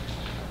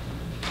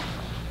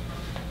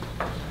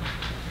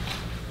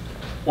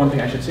 One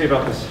thing I should say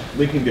about this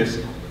linking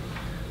disk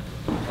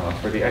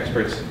for the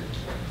experts,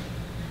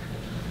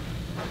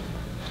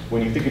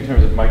 when you think in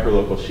terms of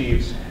microlocal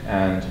sheaves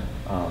and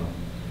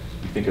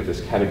you think of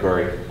this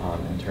category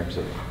in terms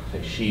of,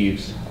 say,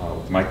 sheaves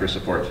with micro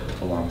support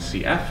along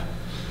CF,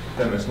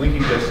 then this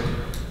linking disk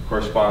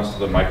corresponds to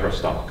the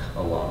microstock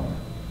along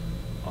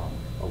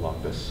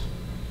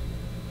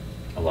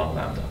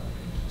lambda.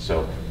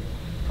 So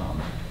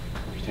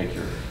if you take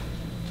your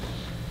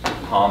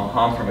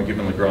Hom from a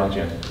given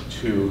Lagrangian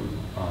to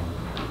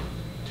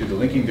the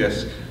linking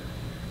disk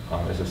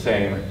is the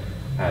same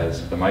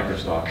as the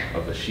microstock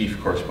of the sheaf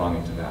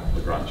corresponding to that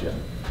Lagrangian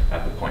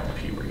at the point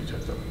P where you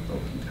took the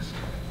linking disk.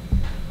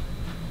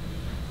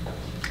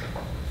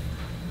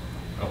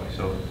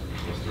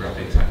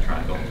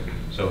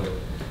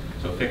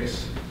 So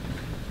fix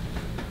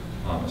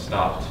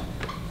stopped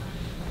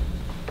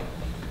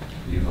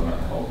Liouville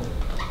manifold.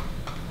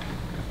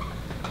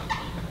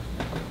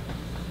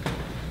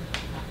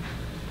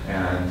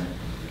 And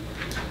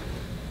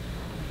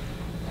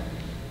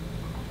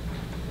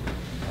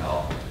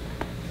now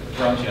the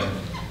Lagrangian.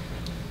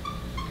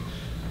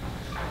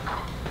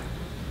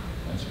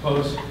 And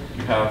suppose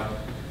you have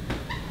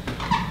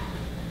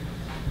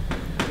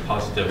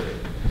positive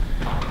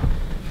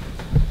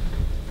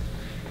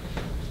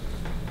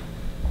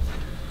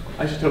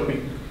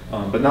isotopy,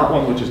 but not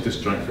one which is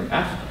disjoint from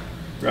F,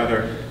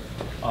 rather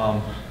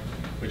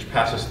which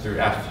passes through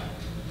F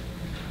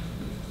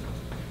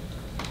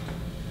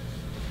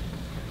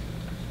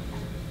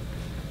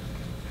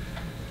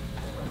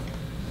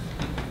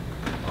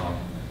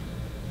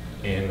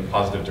in the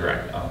positive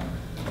direct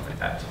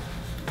at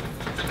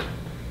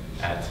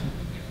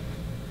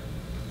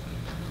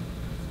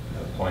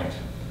the point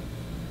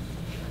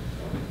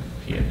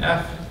P and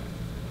F,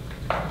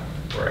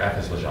 where F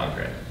is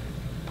Legendre.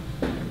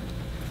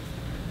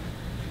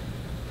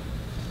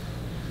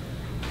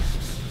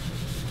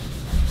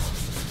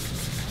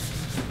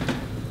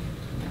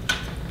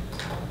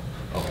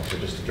 Okay, so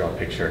just to draw a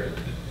picture,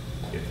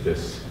 if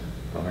this,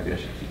 well, maybe I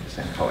should keep the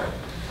same color.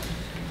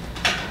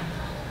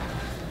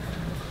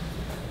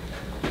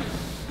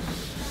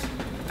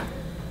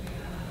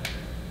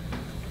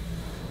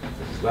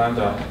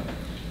 Lambda,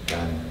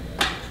 then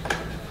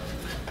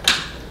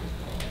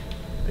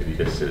maybe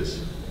this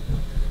is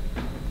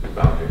the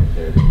boundary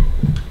infinity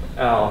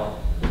L,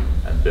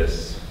 and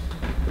this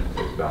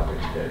is boundary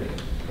infinity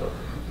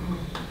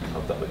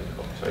of W.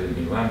 So I didn't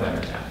mean lambda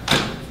and F.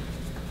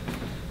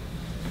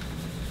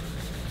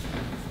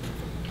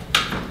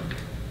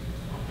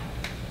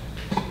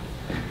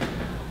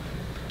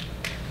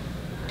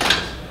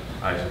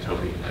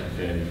 Isotopy at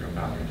infinity from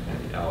boundary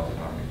infinity L to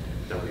boundary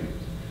infinity W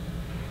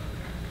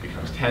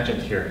becomes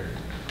tangent here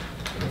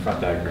in the front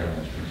diagram,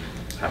 which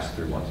we pass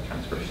through once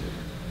transversely,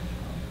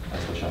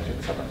 as Legendre in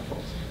the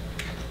submanifolds.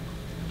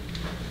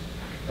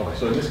 Okay,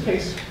 so in this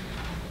case,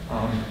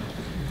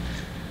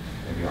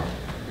 maybe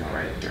I'll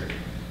write it here.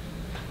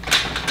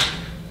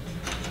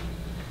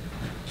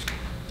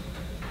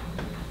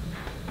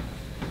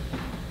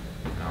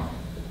 Now,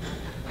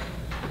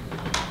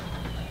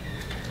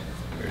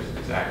 there's an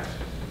exact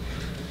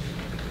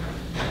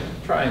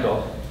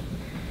triangle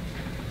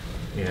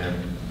in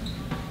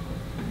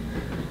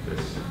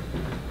this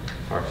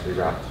partially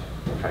wrapped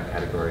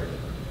category.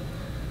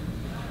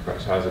 Right,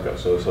 so how does it go?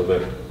 So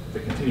the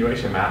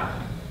continuation map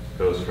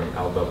goes from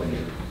LW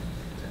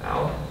to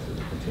L, so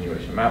the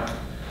continuation map,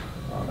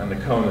 and the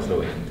cone is the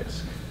linking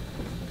disk.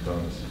 The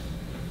cone is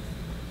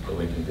the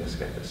linking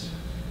disk at this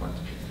point P.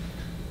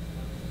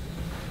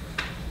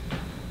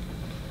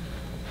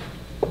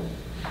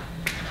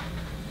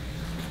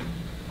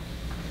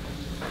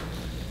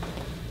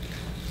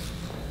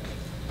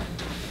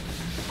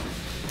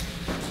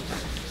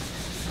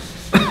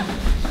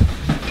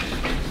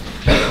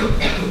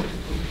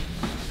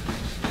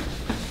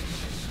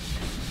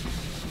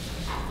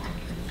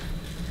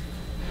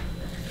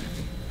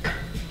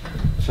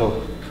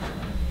 So,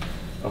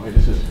 okay,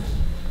 this is a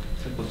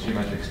simple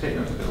geometric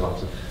statement, but there are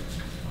lots of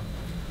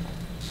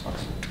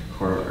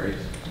corollaries.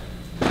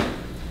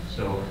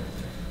 So,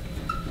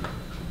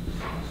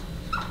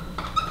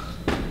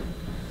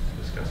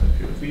 discuss a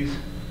few of these.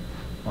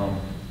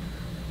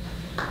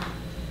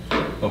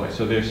 Okay,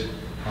 so there's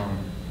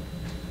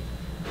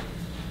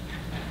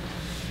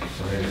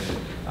so maybe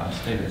I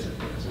state it as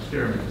a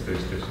theorem because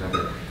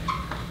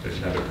there's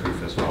another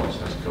proof as well, which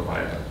has to go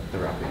by the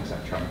wrapping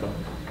exact triangle.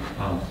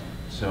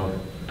 So,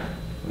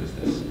 what is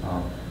this?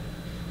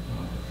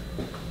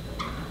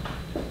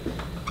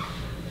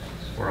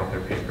 For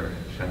author paper,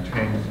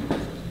 Chantrain,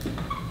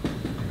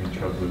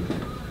 Dimitroglu,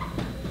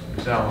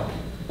 Rizal,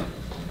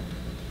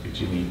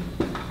 Eugenie,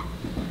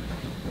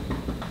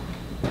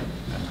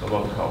 and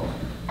Golubko.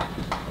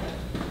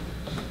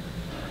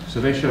 So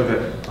they show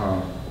that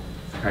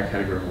the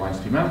category of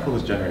Weinstein manifold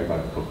is generated by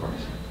the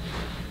cohorts.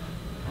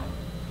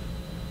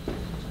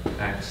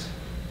 X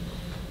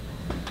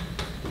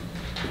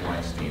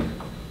Weinstein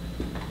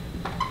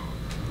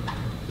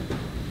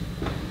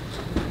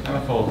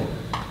manifold,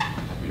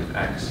 we have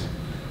X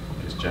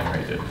is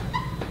generated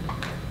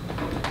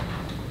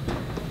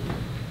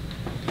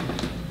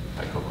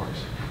by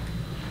cohorts.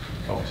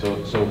 Oh,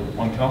 so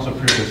one can also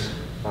prove this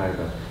by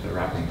the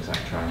wrapping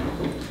exact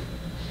triangle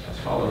as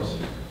follows.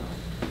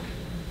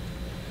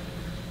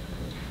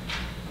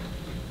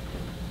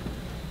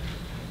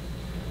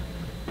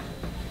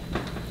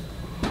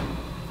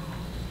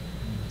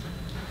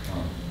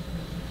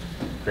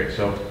 Great.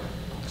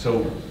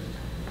 So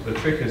the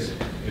trick is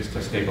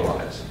to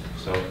stabilize.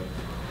 So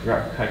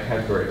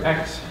category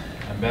X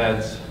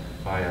embeds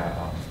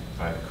via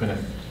the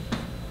Kunith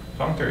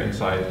functor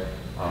inside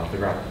the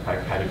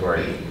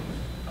category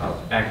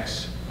of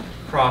X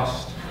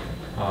crossed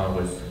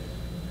with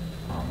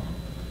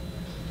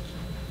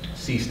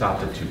C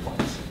stopped at 2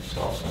 points.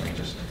 So let me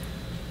just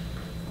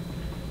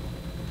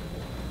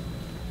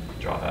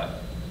draw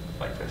that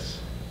like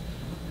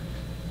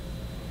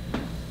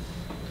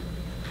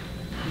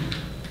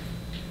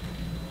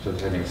So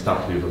this having a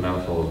stop Liouville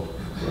manifold,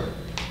 where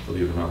the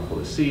Liouville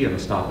manifold is C, and the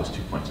stop is 2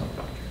 points on the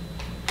vector.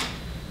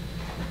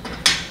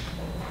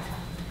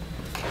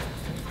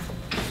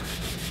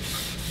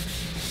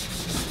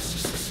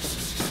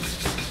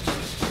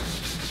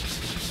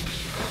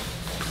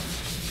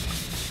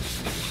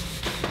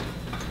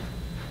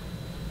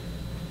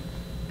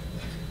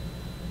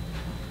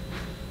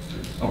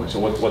 Okay, so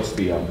what's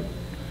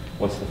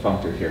the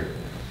functor here?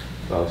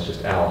 Well, it's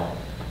just L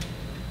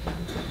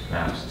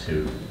maps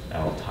to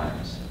L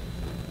times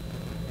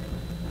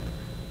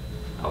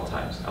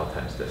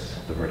this,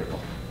 the vertical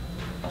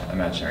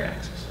imaginary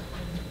axis.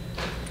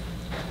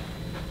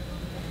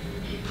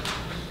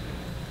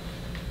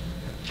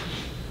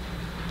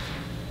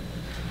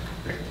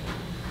 Great.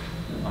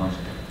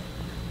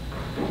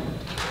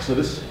 So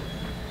this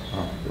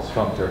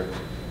functor.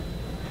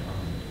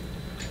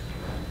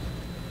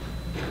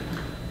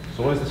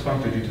 So what does this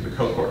functor do to the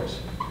cocores?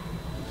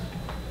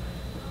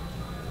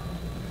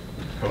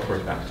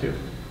 Cocores back to.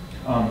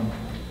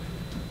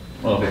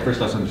 Well, okay, first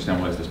let's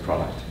understand what is this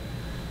product.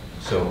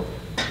 So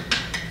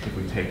if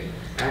we take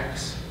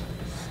X,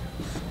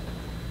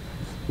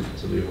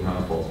 it's a Liouville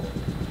manifold,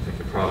 take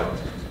the product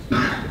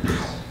of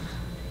this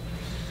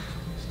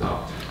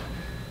stopped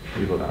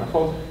Liouville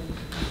manifold,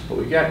 what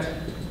we get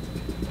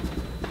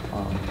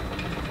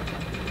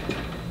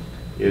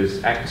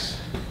is X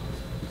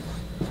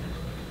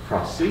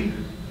cross C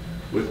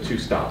with two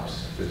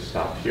stops. There's a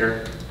stop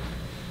here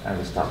and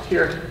a stop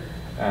here,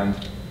 and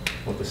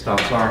what the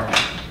stops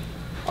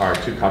are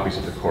two copies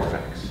of the core of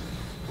X.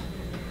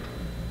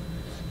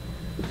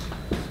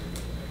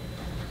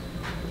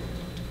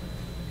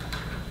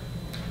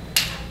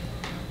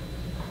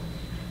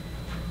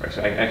 Right,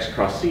 so X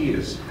cross C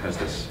has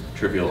this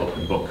trivial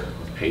open book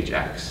with page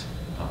X,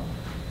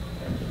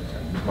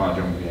 and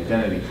monodrome the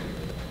identity.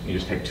 You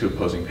just take two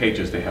opposing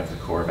pages, they have the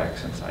core of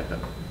X inside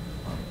them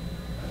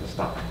as a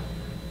stop.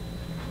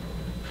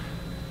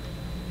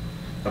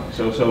 Okay,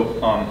 so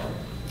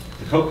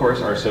the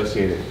cocores are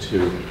associated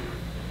to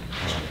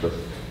the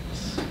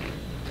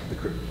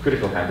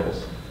critical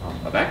handles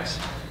of X.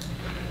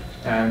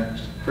 And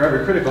for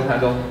every critical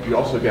handle, you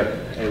also get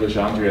a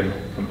Legendrian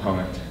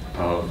component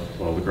of,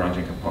 well,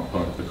 Lagrangian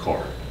component of the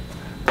core,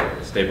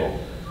 the stable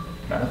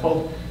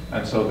manifold.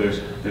 And so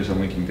there's a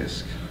linking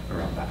disk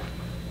around that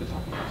to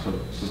talk about. So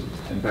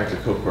in fact, the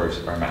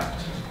cocores are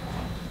mapped.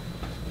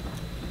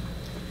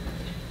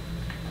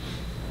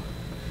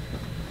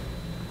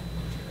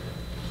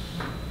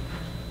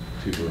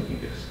 To the linking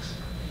disks.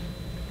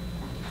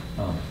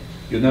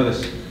 You'll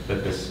notice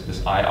that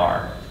this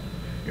IR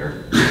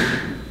here,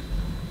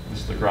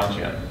 this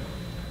Lagrangian,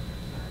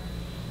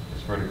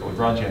 this vertical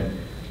Lagrangian,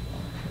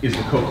 is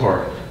the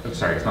cocore. Oh,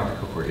 sorry, it's not the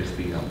cocore.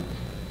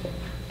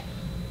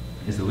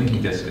 Is the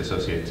linking disk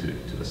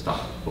associated to the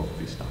stop, both of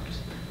these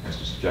stops? It's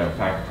just a general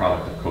fact.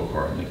 Product of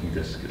cocore and linking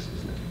disk is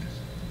linking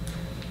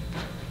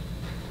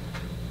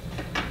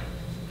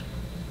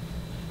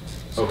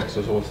disk. Okay,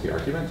 so what's the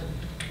argument?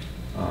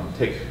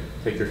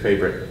 Take your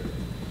favorite.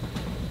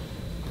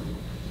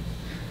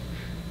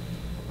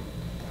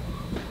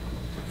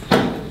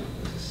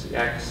 This is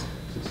CX,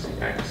 this is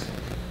CX.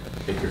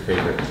 Take your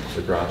favorite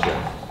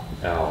Lagrangian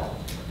L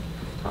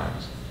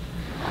times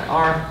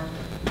IR,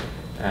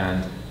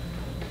 and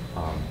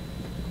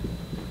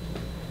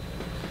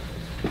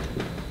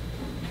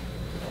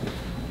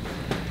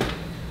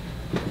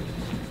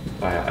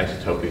via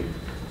isotopy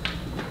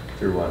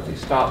through one of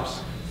these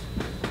stops.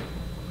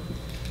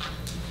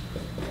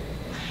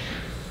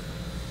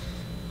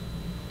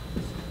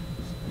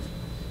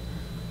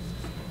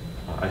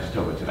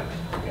 Isotope to that.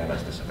 Again,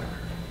 that's the second.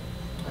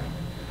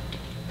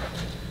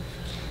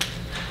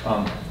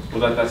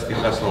 Well, that's the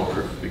whole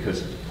proof,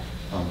 because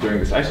during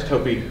this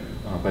isotopy,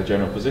 by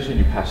general position,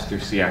 you pass through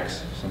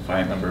CX some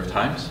finite number of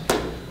times.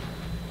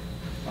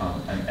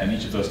 And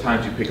each of those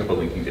times, you pick up a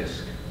linking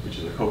disk, which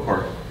is a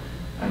cocore.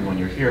 And when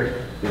you're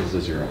here, this is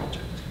a zero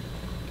object.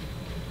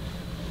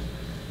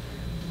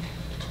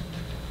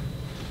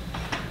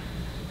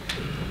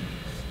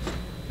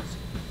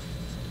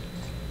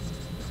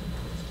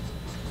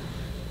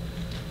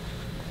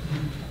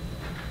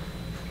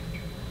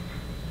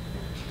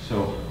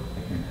 So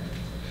I can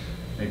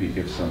maybe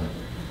give some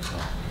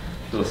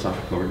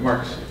philosophical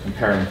remarks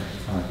comparing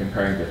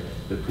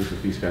the proof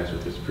of these guys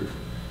with this proof.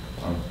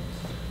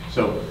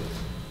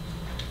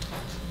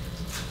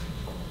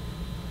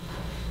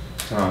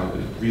 A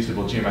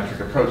reasonable geometric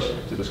approach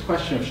to this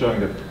question of showing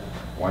that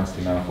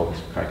Weinstein manifold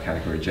is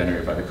category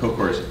generated by the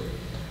cocores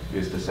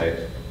is to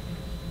say,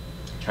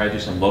 try to do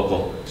some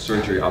local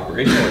surgery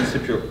operation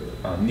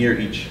near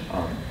each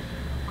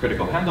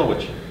critical handle,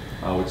 which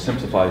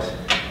simplifies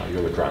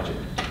your Lagrangian.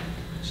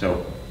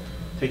 So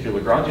take your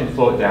Lagrangian,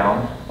 flow it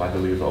down by the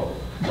Liouville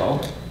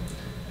flow,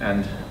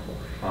 and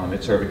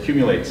it sort of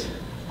accumulates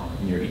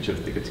near each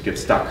of, it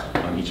gets stuck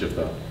on each of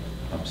the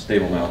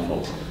stable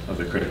manifolds of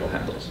the critical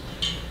handles.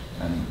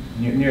 And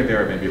near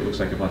there, maybe it looks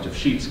like a bunch of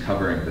sheets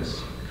covering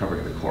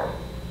the core.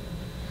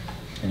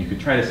 And you could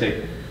try to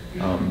say,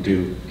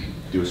 do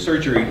a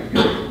surgery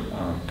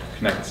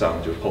connect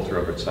some, do a pull through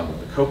over some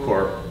with the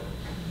co-core,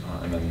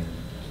 and then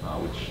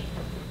which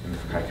in the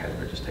Fukkai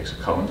category just takes a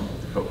cone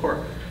with the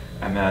co-core,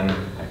 and then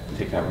I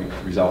take that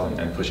result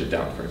and push it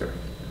down further,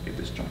 get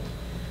this joint.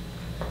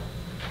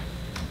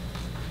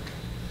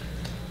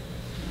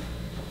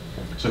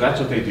 So that's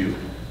what they do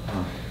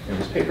in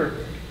this paper,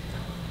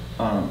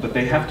 but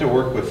they have to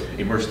work with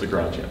immersed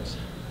Lagrangians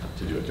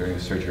to do it during the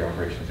surgery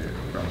operation. The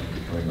Lagrangians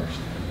become immersed.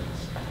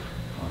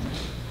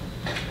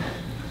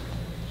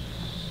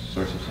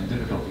 Source of some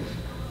difficulties,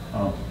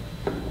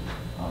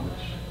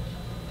 which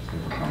is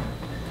overcome.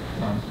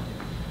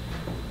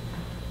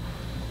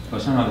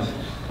 But somehow,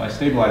 by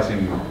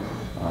stabilizing,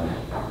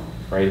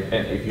 right,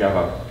 and if you have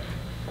a,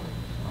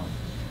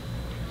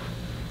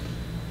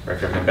 right,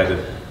 if you have an embedded,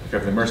 if you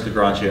have an immersed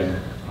Lagrangian,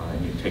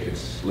 and you take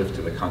its lift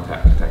to the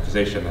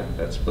contactization,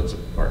 that splits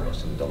apart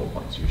most of the double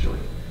points usually,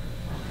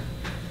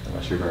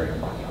 unless you're very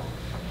unlucky.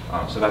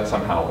 So that's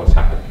somehow what's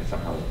happening. It's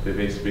somehow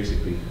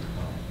basically.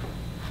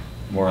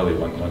 Morally,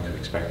 one could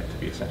expect it to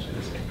be essentially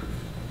the same proof.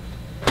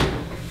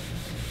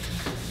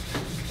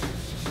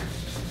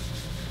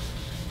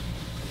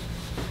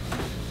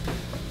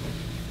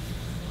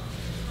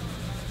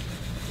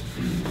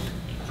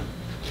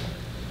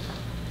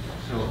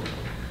 So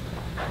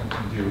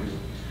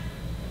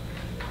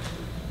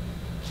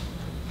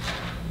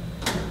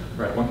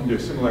one can do a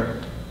similar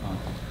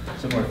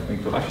thing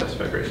for luscious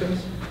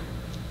vibrations.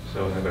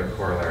 So another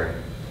corollary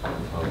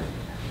of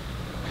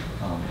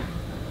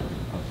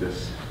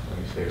this. Let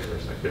me say it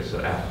first like this, so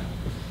F.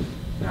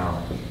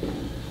 Now,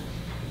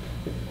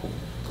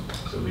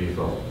 so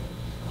Liouville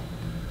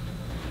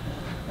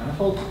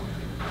manifold,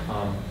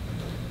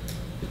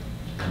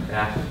 and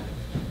F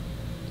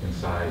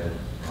inside,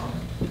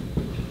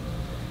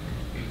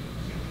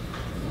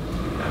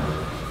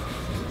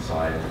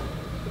 inside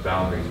the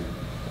boundary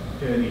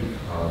infinity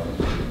of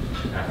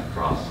F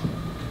cross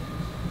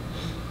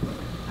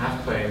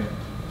half plane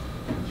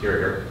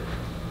interior.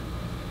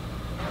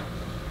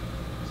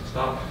 So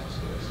stop.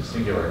 It's a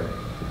singular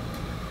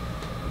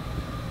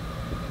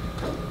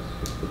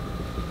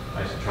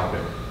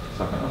isotropic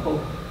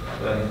submanifold.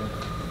 Then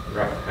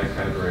graph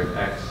category of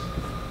X,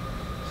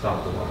 stop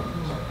the one.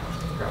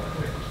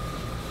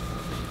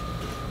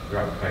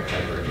 Graph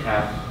category of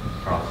half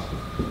cross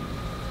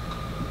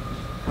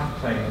half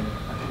plane.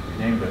 I should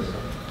rename this.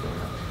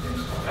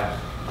 F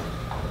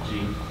G.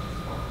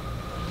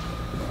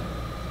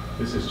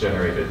 This is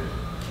generated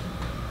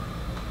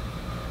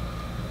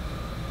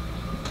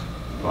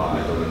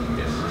by the linking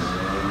distance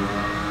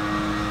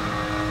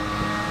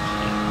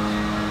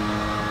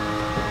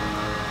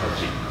of G.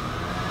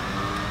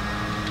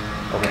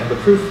 Okay, and the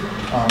proof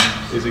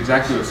is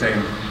exactly the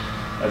same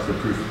as the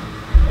proof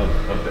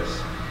of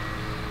this.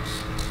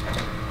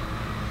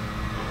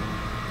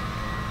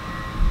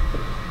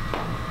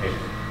 Hey,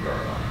 you're on.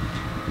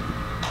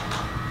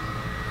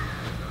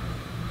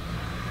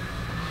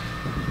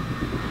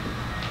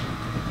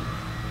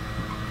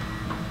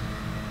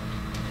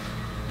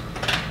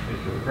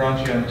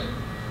 Lagrangian.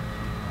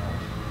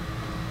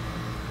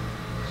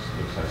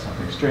 Looks like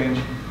something strange.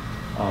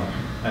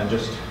 And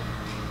just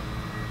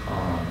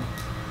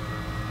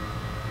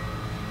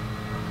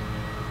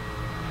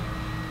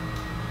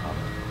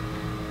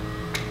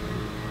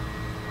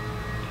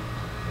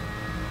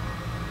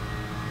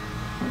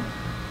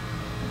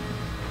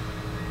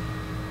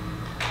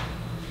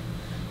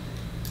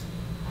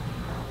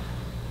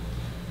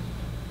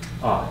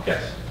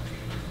yes.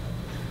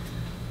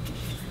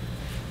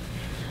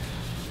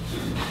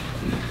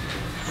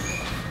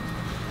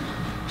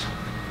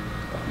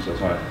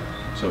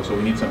 So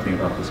we need something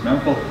about this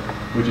manifold,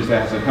 which is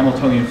that it has a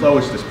Hamiltonian flow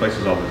which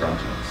displaces all the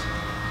Lagrangians.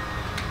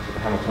 So the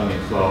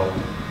Hamiltonian flow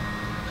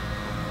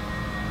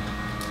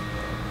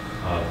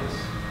of this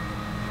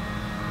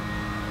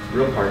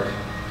real part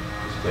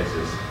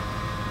displaces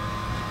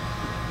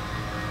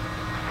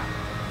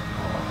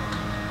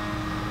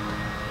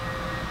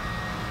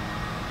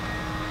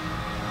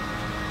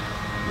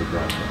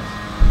Lagrangians.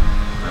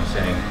 I'm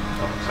saying,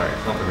 oh, sorry,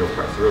 it's not the real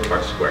part, it's the real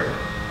part squared.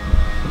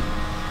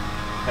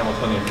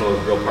 Hamiltonian flow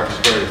of the real part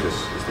squared is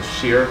the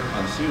shear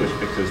on C, which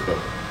fixes the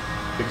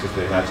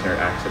imaginary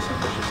axis and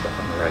pushes stuff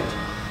on the right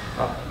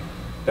up.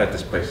 That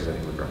displaces any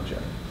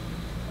Lagrangian.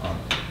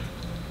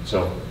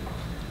 So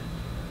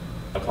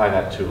apply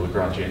that to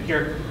Lagrangian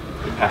here.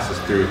 It passes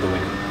through the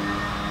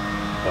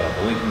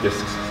linking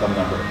disks some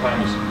number of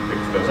times,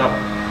 picks those up,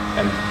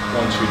 and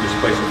once you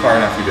displace it far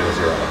enough, you get a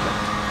zero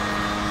object.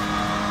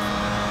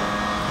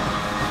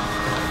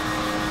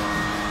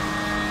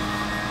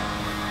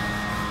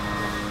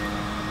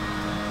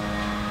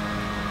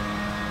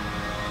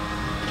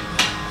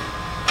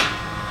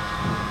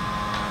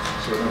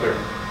 So another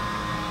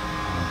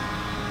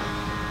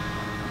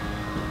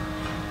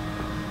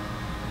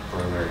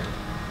further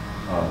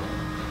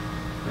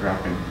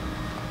wrapping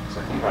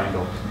second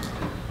triangle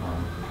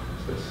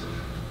is this.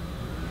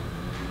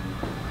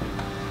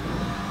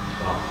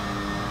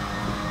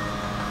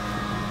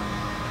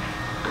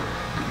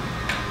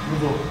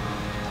 Result.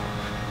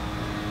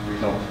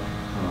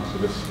 So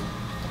this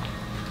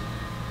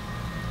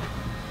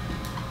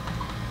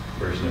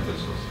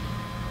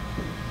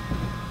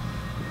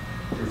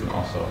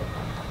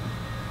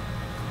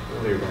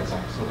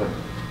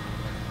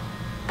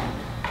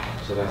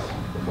So that's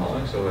the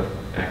following. So with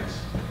X,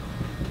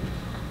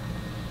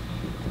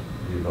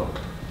 Liouville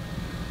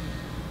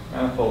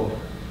manifold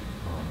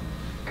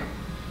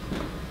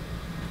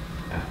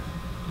F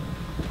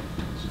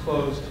is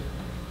closed,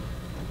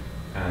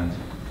 and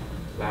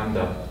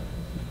lambda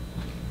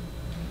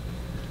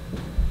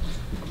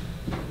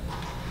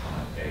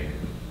A.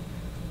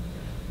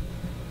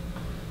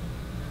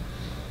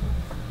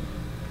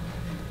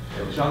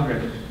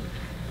 Legendre,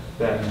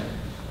 then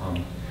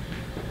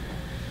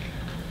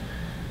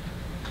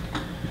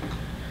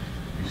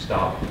you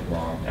stop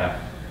along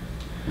F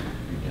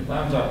union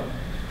lambda.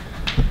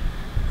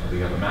 We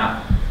have a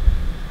map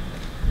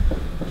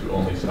to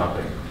only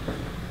stopping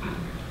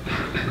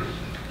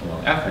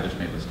along F. I just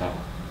made the stop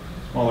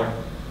smaller.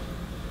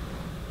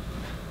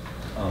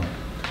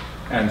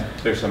 And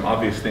there's some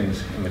obvious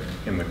things in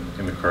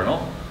the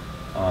kernel,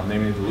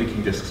 namely the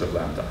linking disks of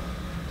lambda.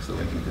 It's the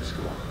linking disk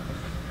along.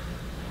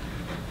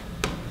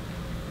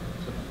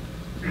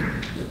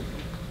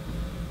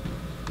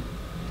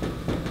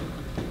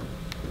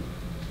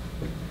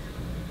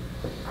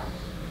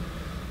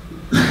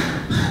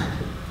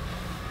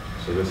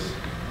 So this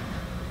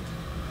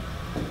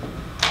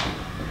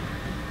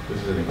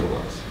is an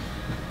equivalence.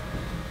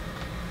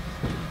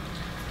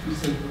 You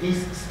say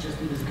disks just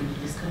because it can be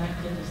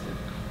disconnected, is that?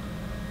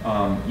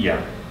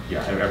 Yeah,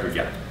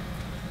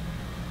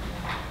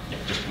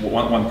 just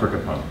one per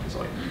component is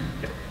like,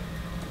 yeah.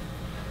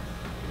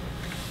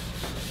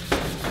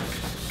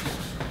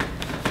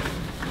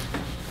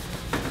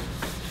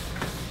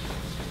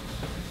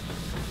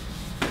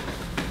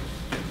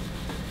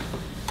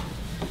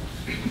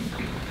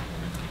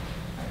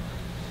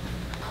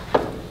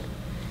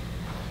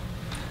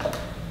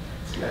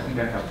 See, I think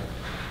I have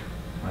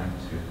time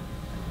to.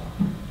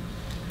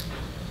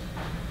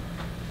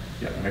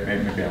 Yeah,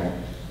 maybe I won't.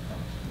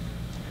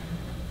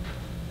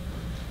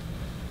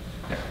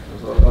 Yeah,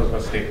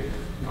 let's take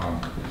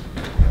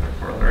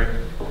corollary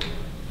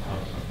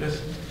of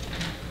this.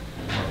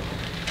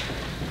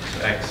 So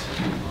X,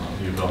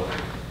 Liouville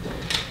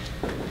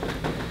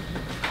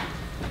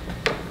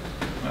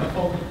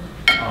manifold,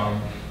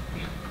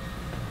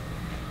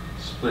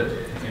 split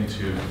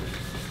into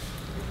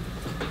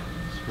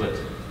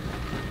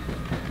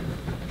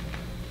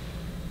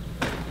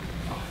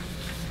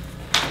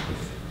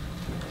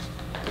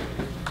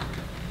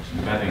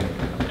embedding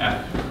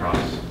F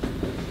across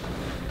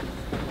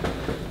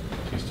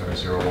T star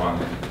 0, 1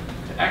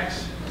 to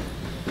X,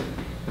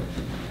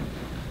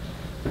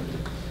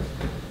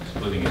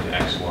 splitting into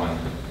X1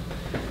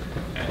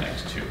 and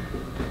X2.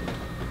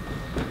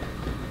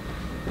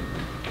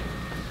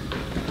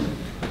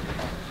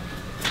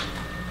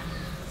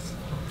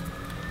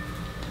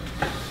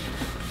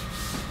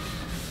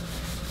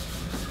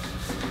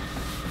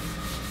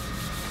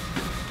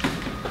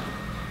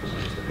 So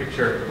here's the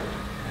picture,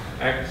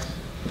 X.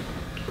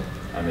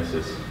 And this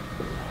is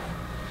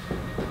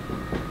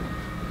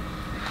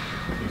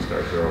T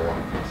star 0,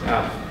 1 plus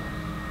F.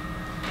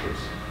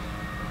 Here's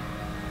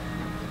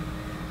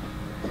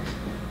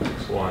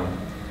X1.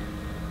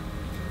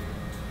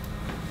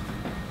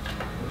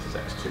 This is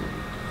X2.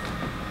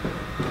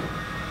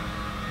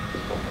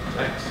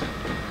 X.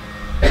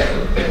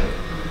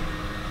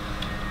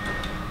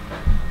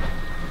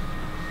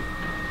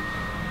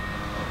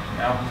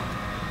 Now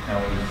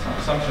we need some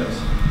assumptions.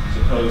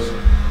 Suppose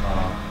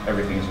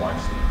everything is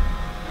Weinstein.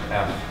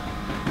 F,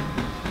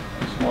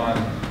 X1,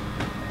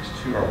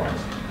 X2 are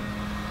Weinstein.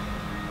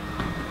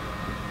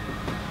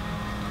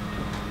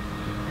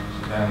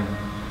 So then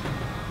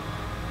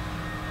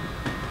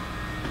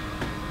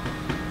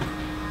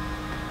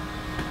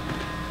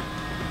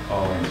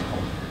following is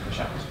home to push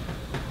out.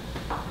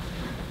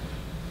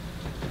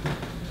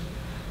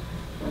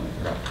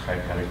 We've got the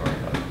category of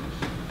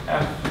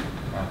F,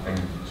 mapping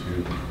to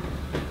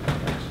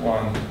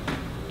X1,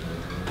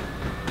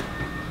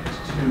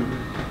 X2,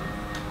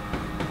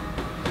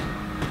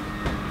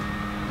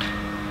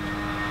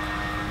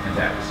 and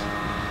X.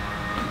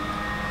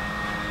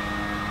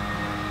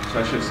 So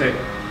I should say,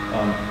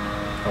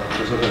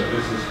 so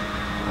this is,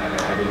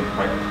 I didn't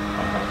quite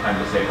have time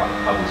to say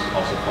how these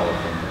also follow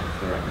from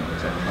the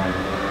reckonings at the time.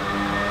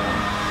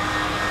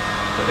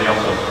 But they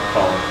also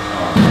follow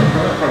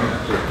from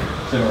sort of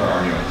similar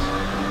arguments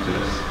to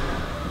this.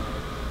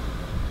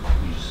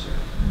 You just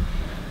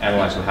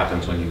analyze what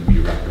happens when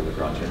you wrap your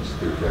Lagrangians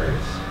through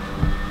various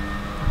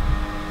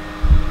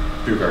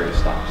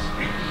stops.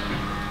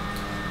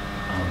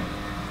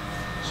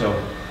 So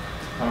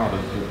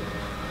the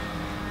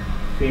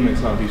theme in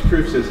some of these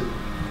proofs is,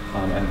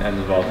 and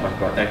as I'll talk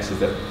about next, is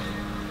that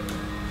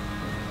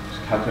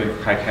calculating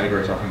for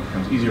chi-categories often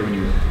becomes easier when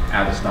you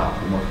add a stop.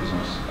 The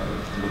morphisms,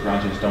 the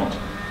Lagrangians don't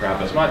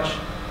grab as much.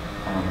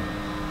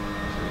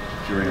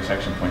 During a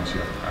section points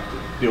you have to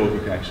deal with,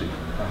 you can actually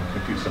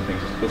compute some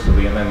things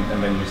explicitly, and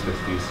then use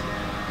these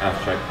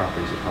abstract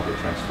properties of how they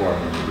transform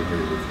when you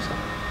remove the stop.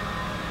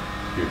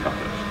 Do your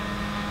calculation.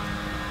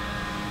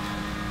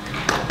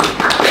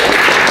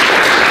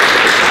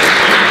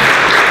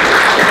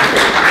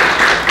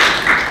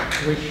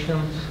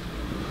 questions?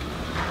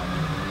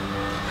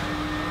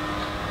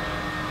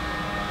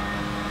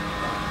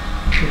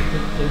 If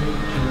it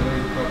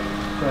generate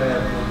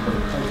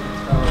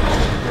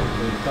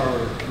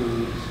tower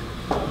fluids.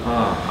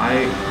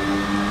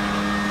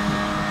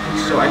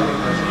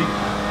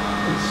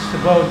 It's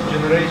about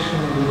generation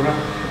of the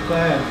rapid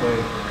fire by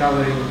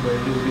covering the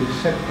Liouville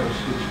sectors,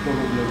 which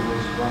probably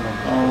was one of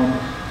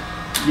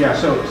the Yeah,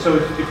 so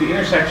if the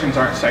intersections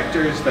aren't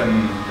sectors,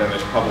 then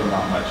there's probably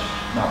not much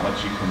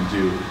you can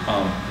do.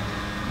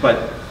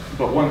 But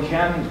one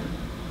can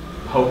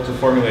hope to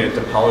formulate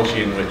a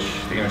topology in which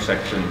the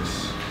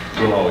intersections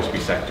will always be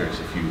sectors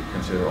if you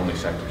consider only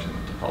sectors in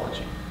the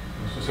topology.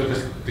 So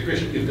the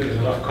question, if there is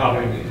enough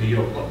covering in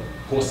your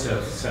core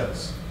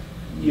cells.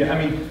 Yeah,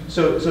 I mean,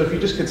 so if you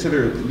just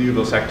consider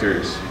Liouville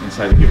sectors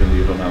inside a given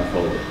Liouville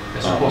manifold,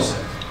 As a core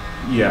set.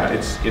 yeah,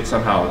 it's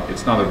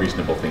not a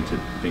reasonable thing to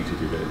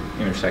do. The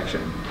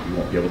intersection, you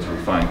won't be able to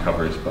refine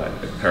covers by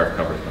a pair of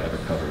covers by other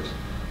covers.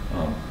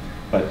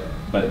 But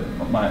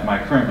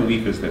my current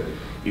belief is that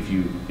if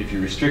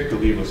you restrict the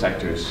Liouville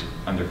sectors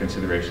under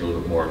consideration a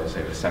little bit more, let's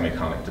say the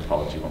semiconic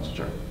topology ones, which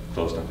are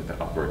closed under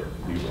the upward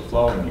Liouville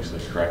flow and use the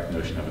correct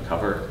notion of a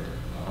cover,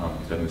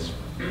 then this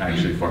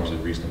actually forms a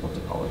reasonable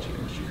topology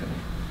in which you can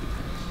do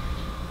things.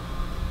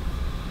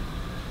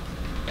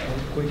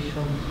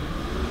 question.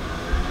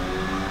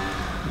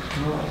 If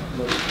not,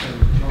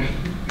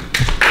 let's